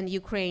 Belarus, and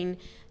Ukraine,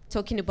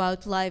 talking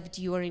about life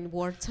during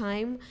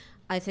wartime.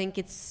 I think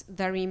it's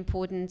very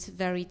important,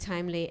 very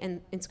timely,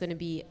 and it's going to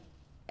be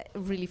a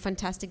really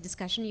fantastic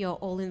discussion. You're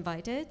all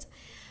invited.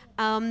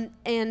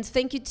 And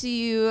thanks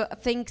to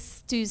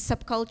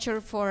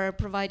Subculture for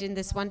providing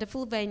this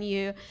wonderful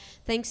venue.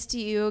 Thanks to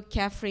you,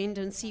 Catherine.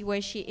 Don't see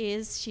where she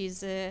is.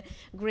 She's a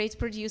great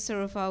producer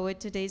of our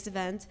today's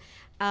event.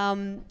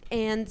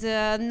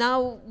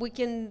 Now we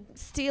can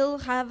still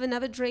have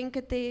another drink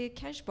at the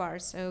Cash Bar,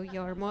 so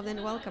you're more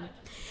than welcome.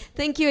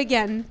 Thank you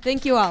again.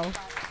 Thank you all.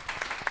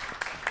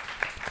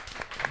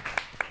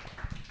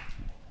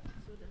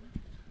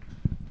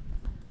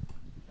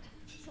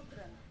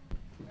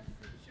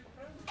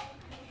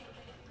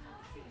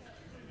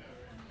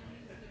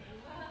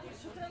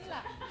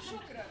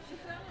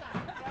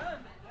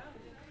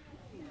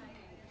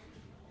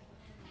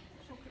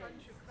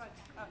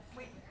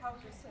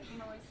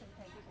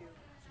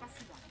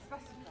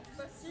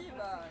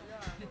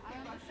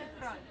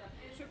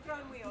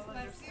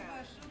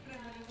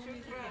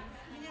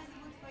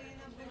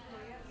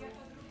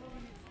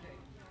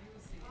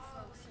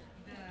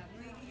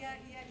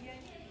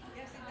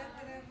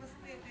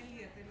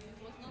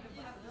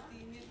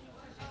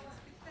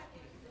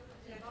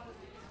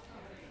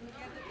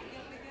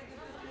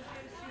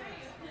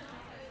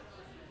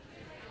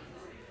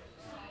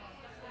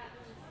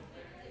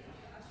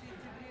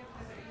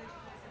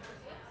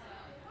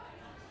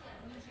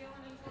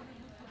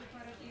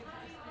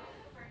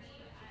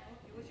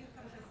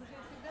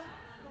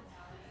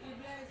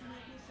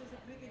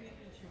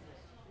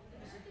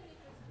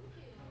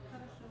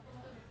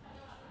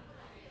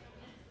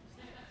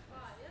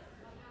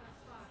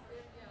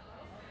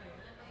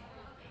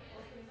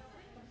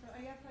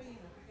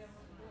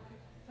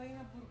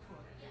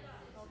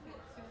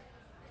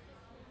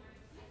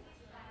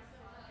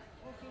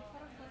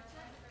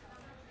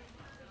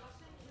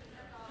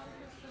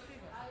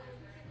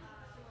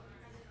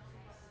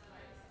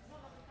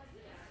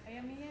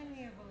 Меня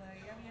не было.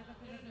 Я как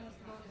увернулась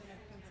в Лондоне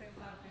в конце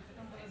марта, и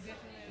потом была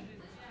бешеная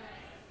жизнь.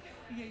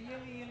 Я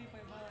еле-еле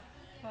поймала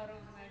пару,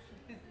 знаешь,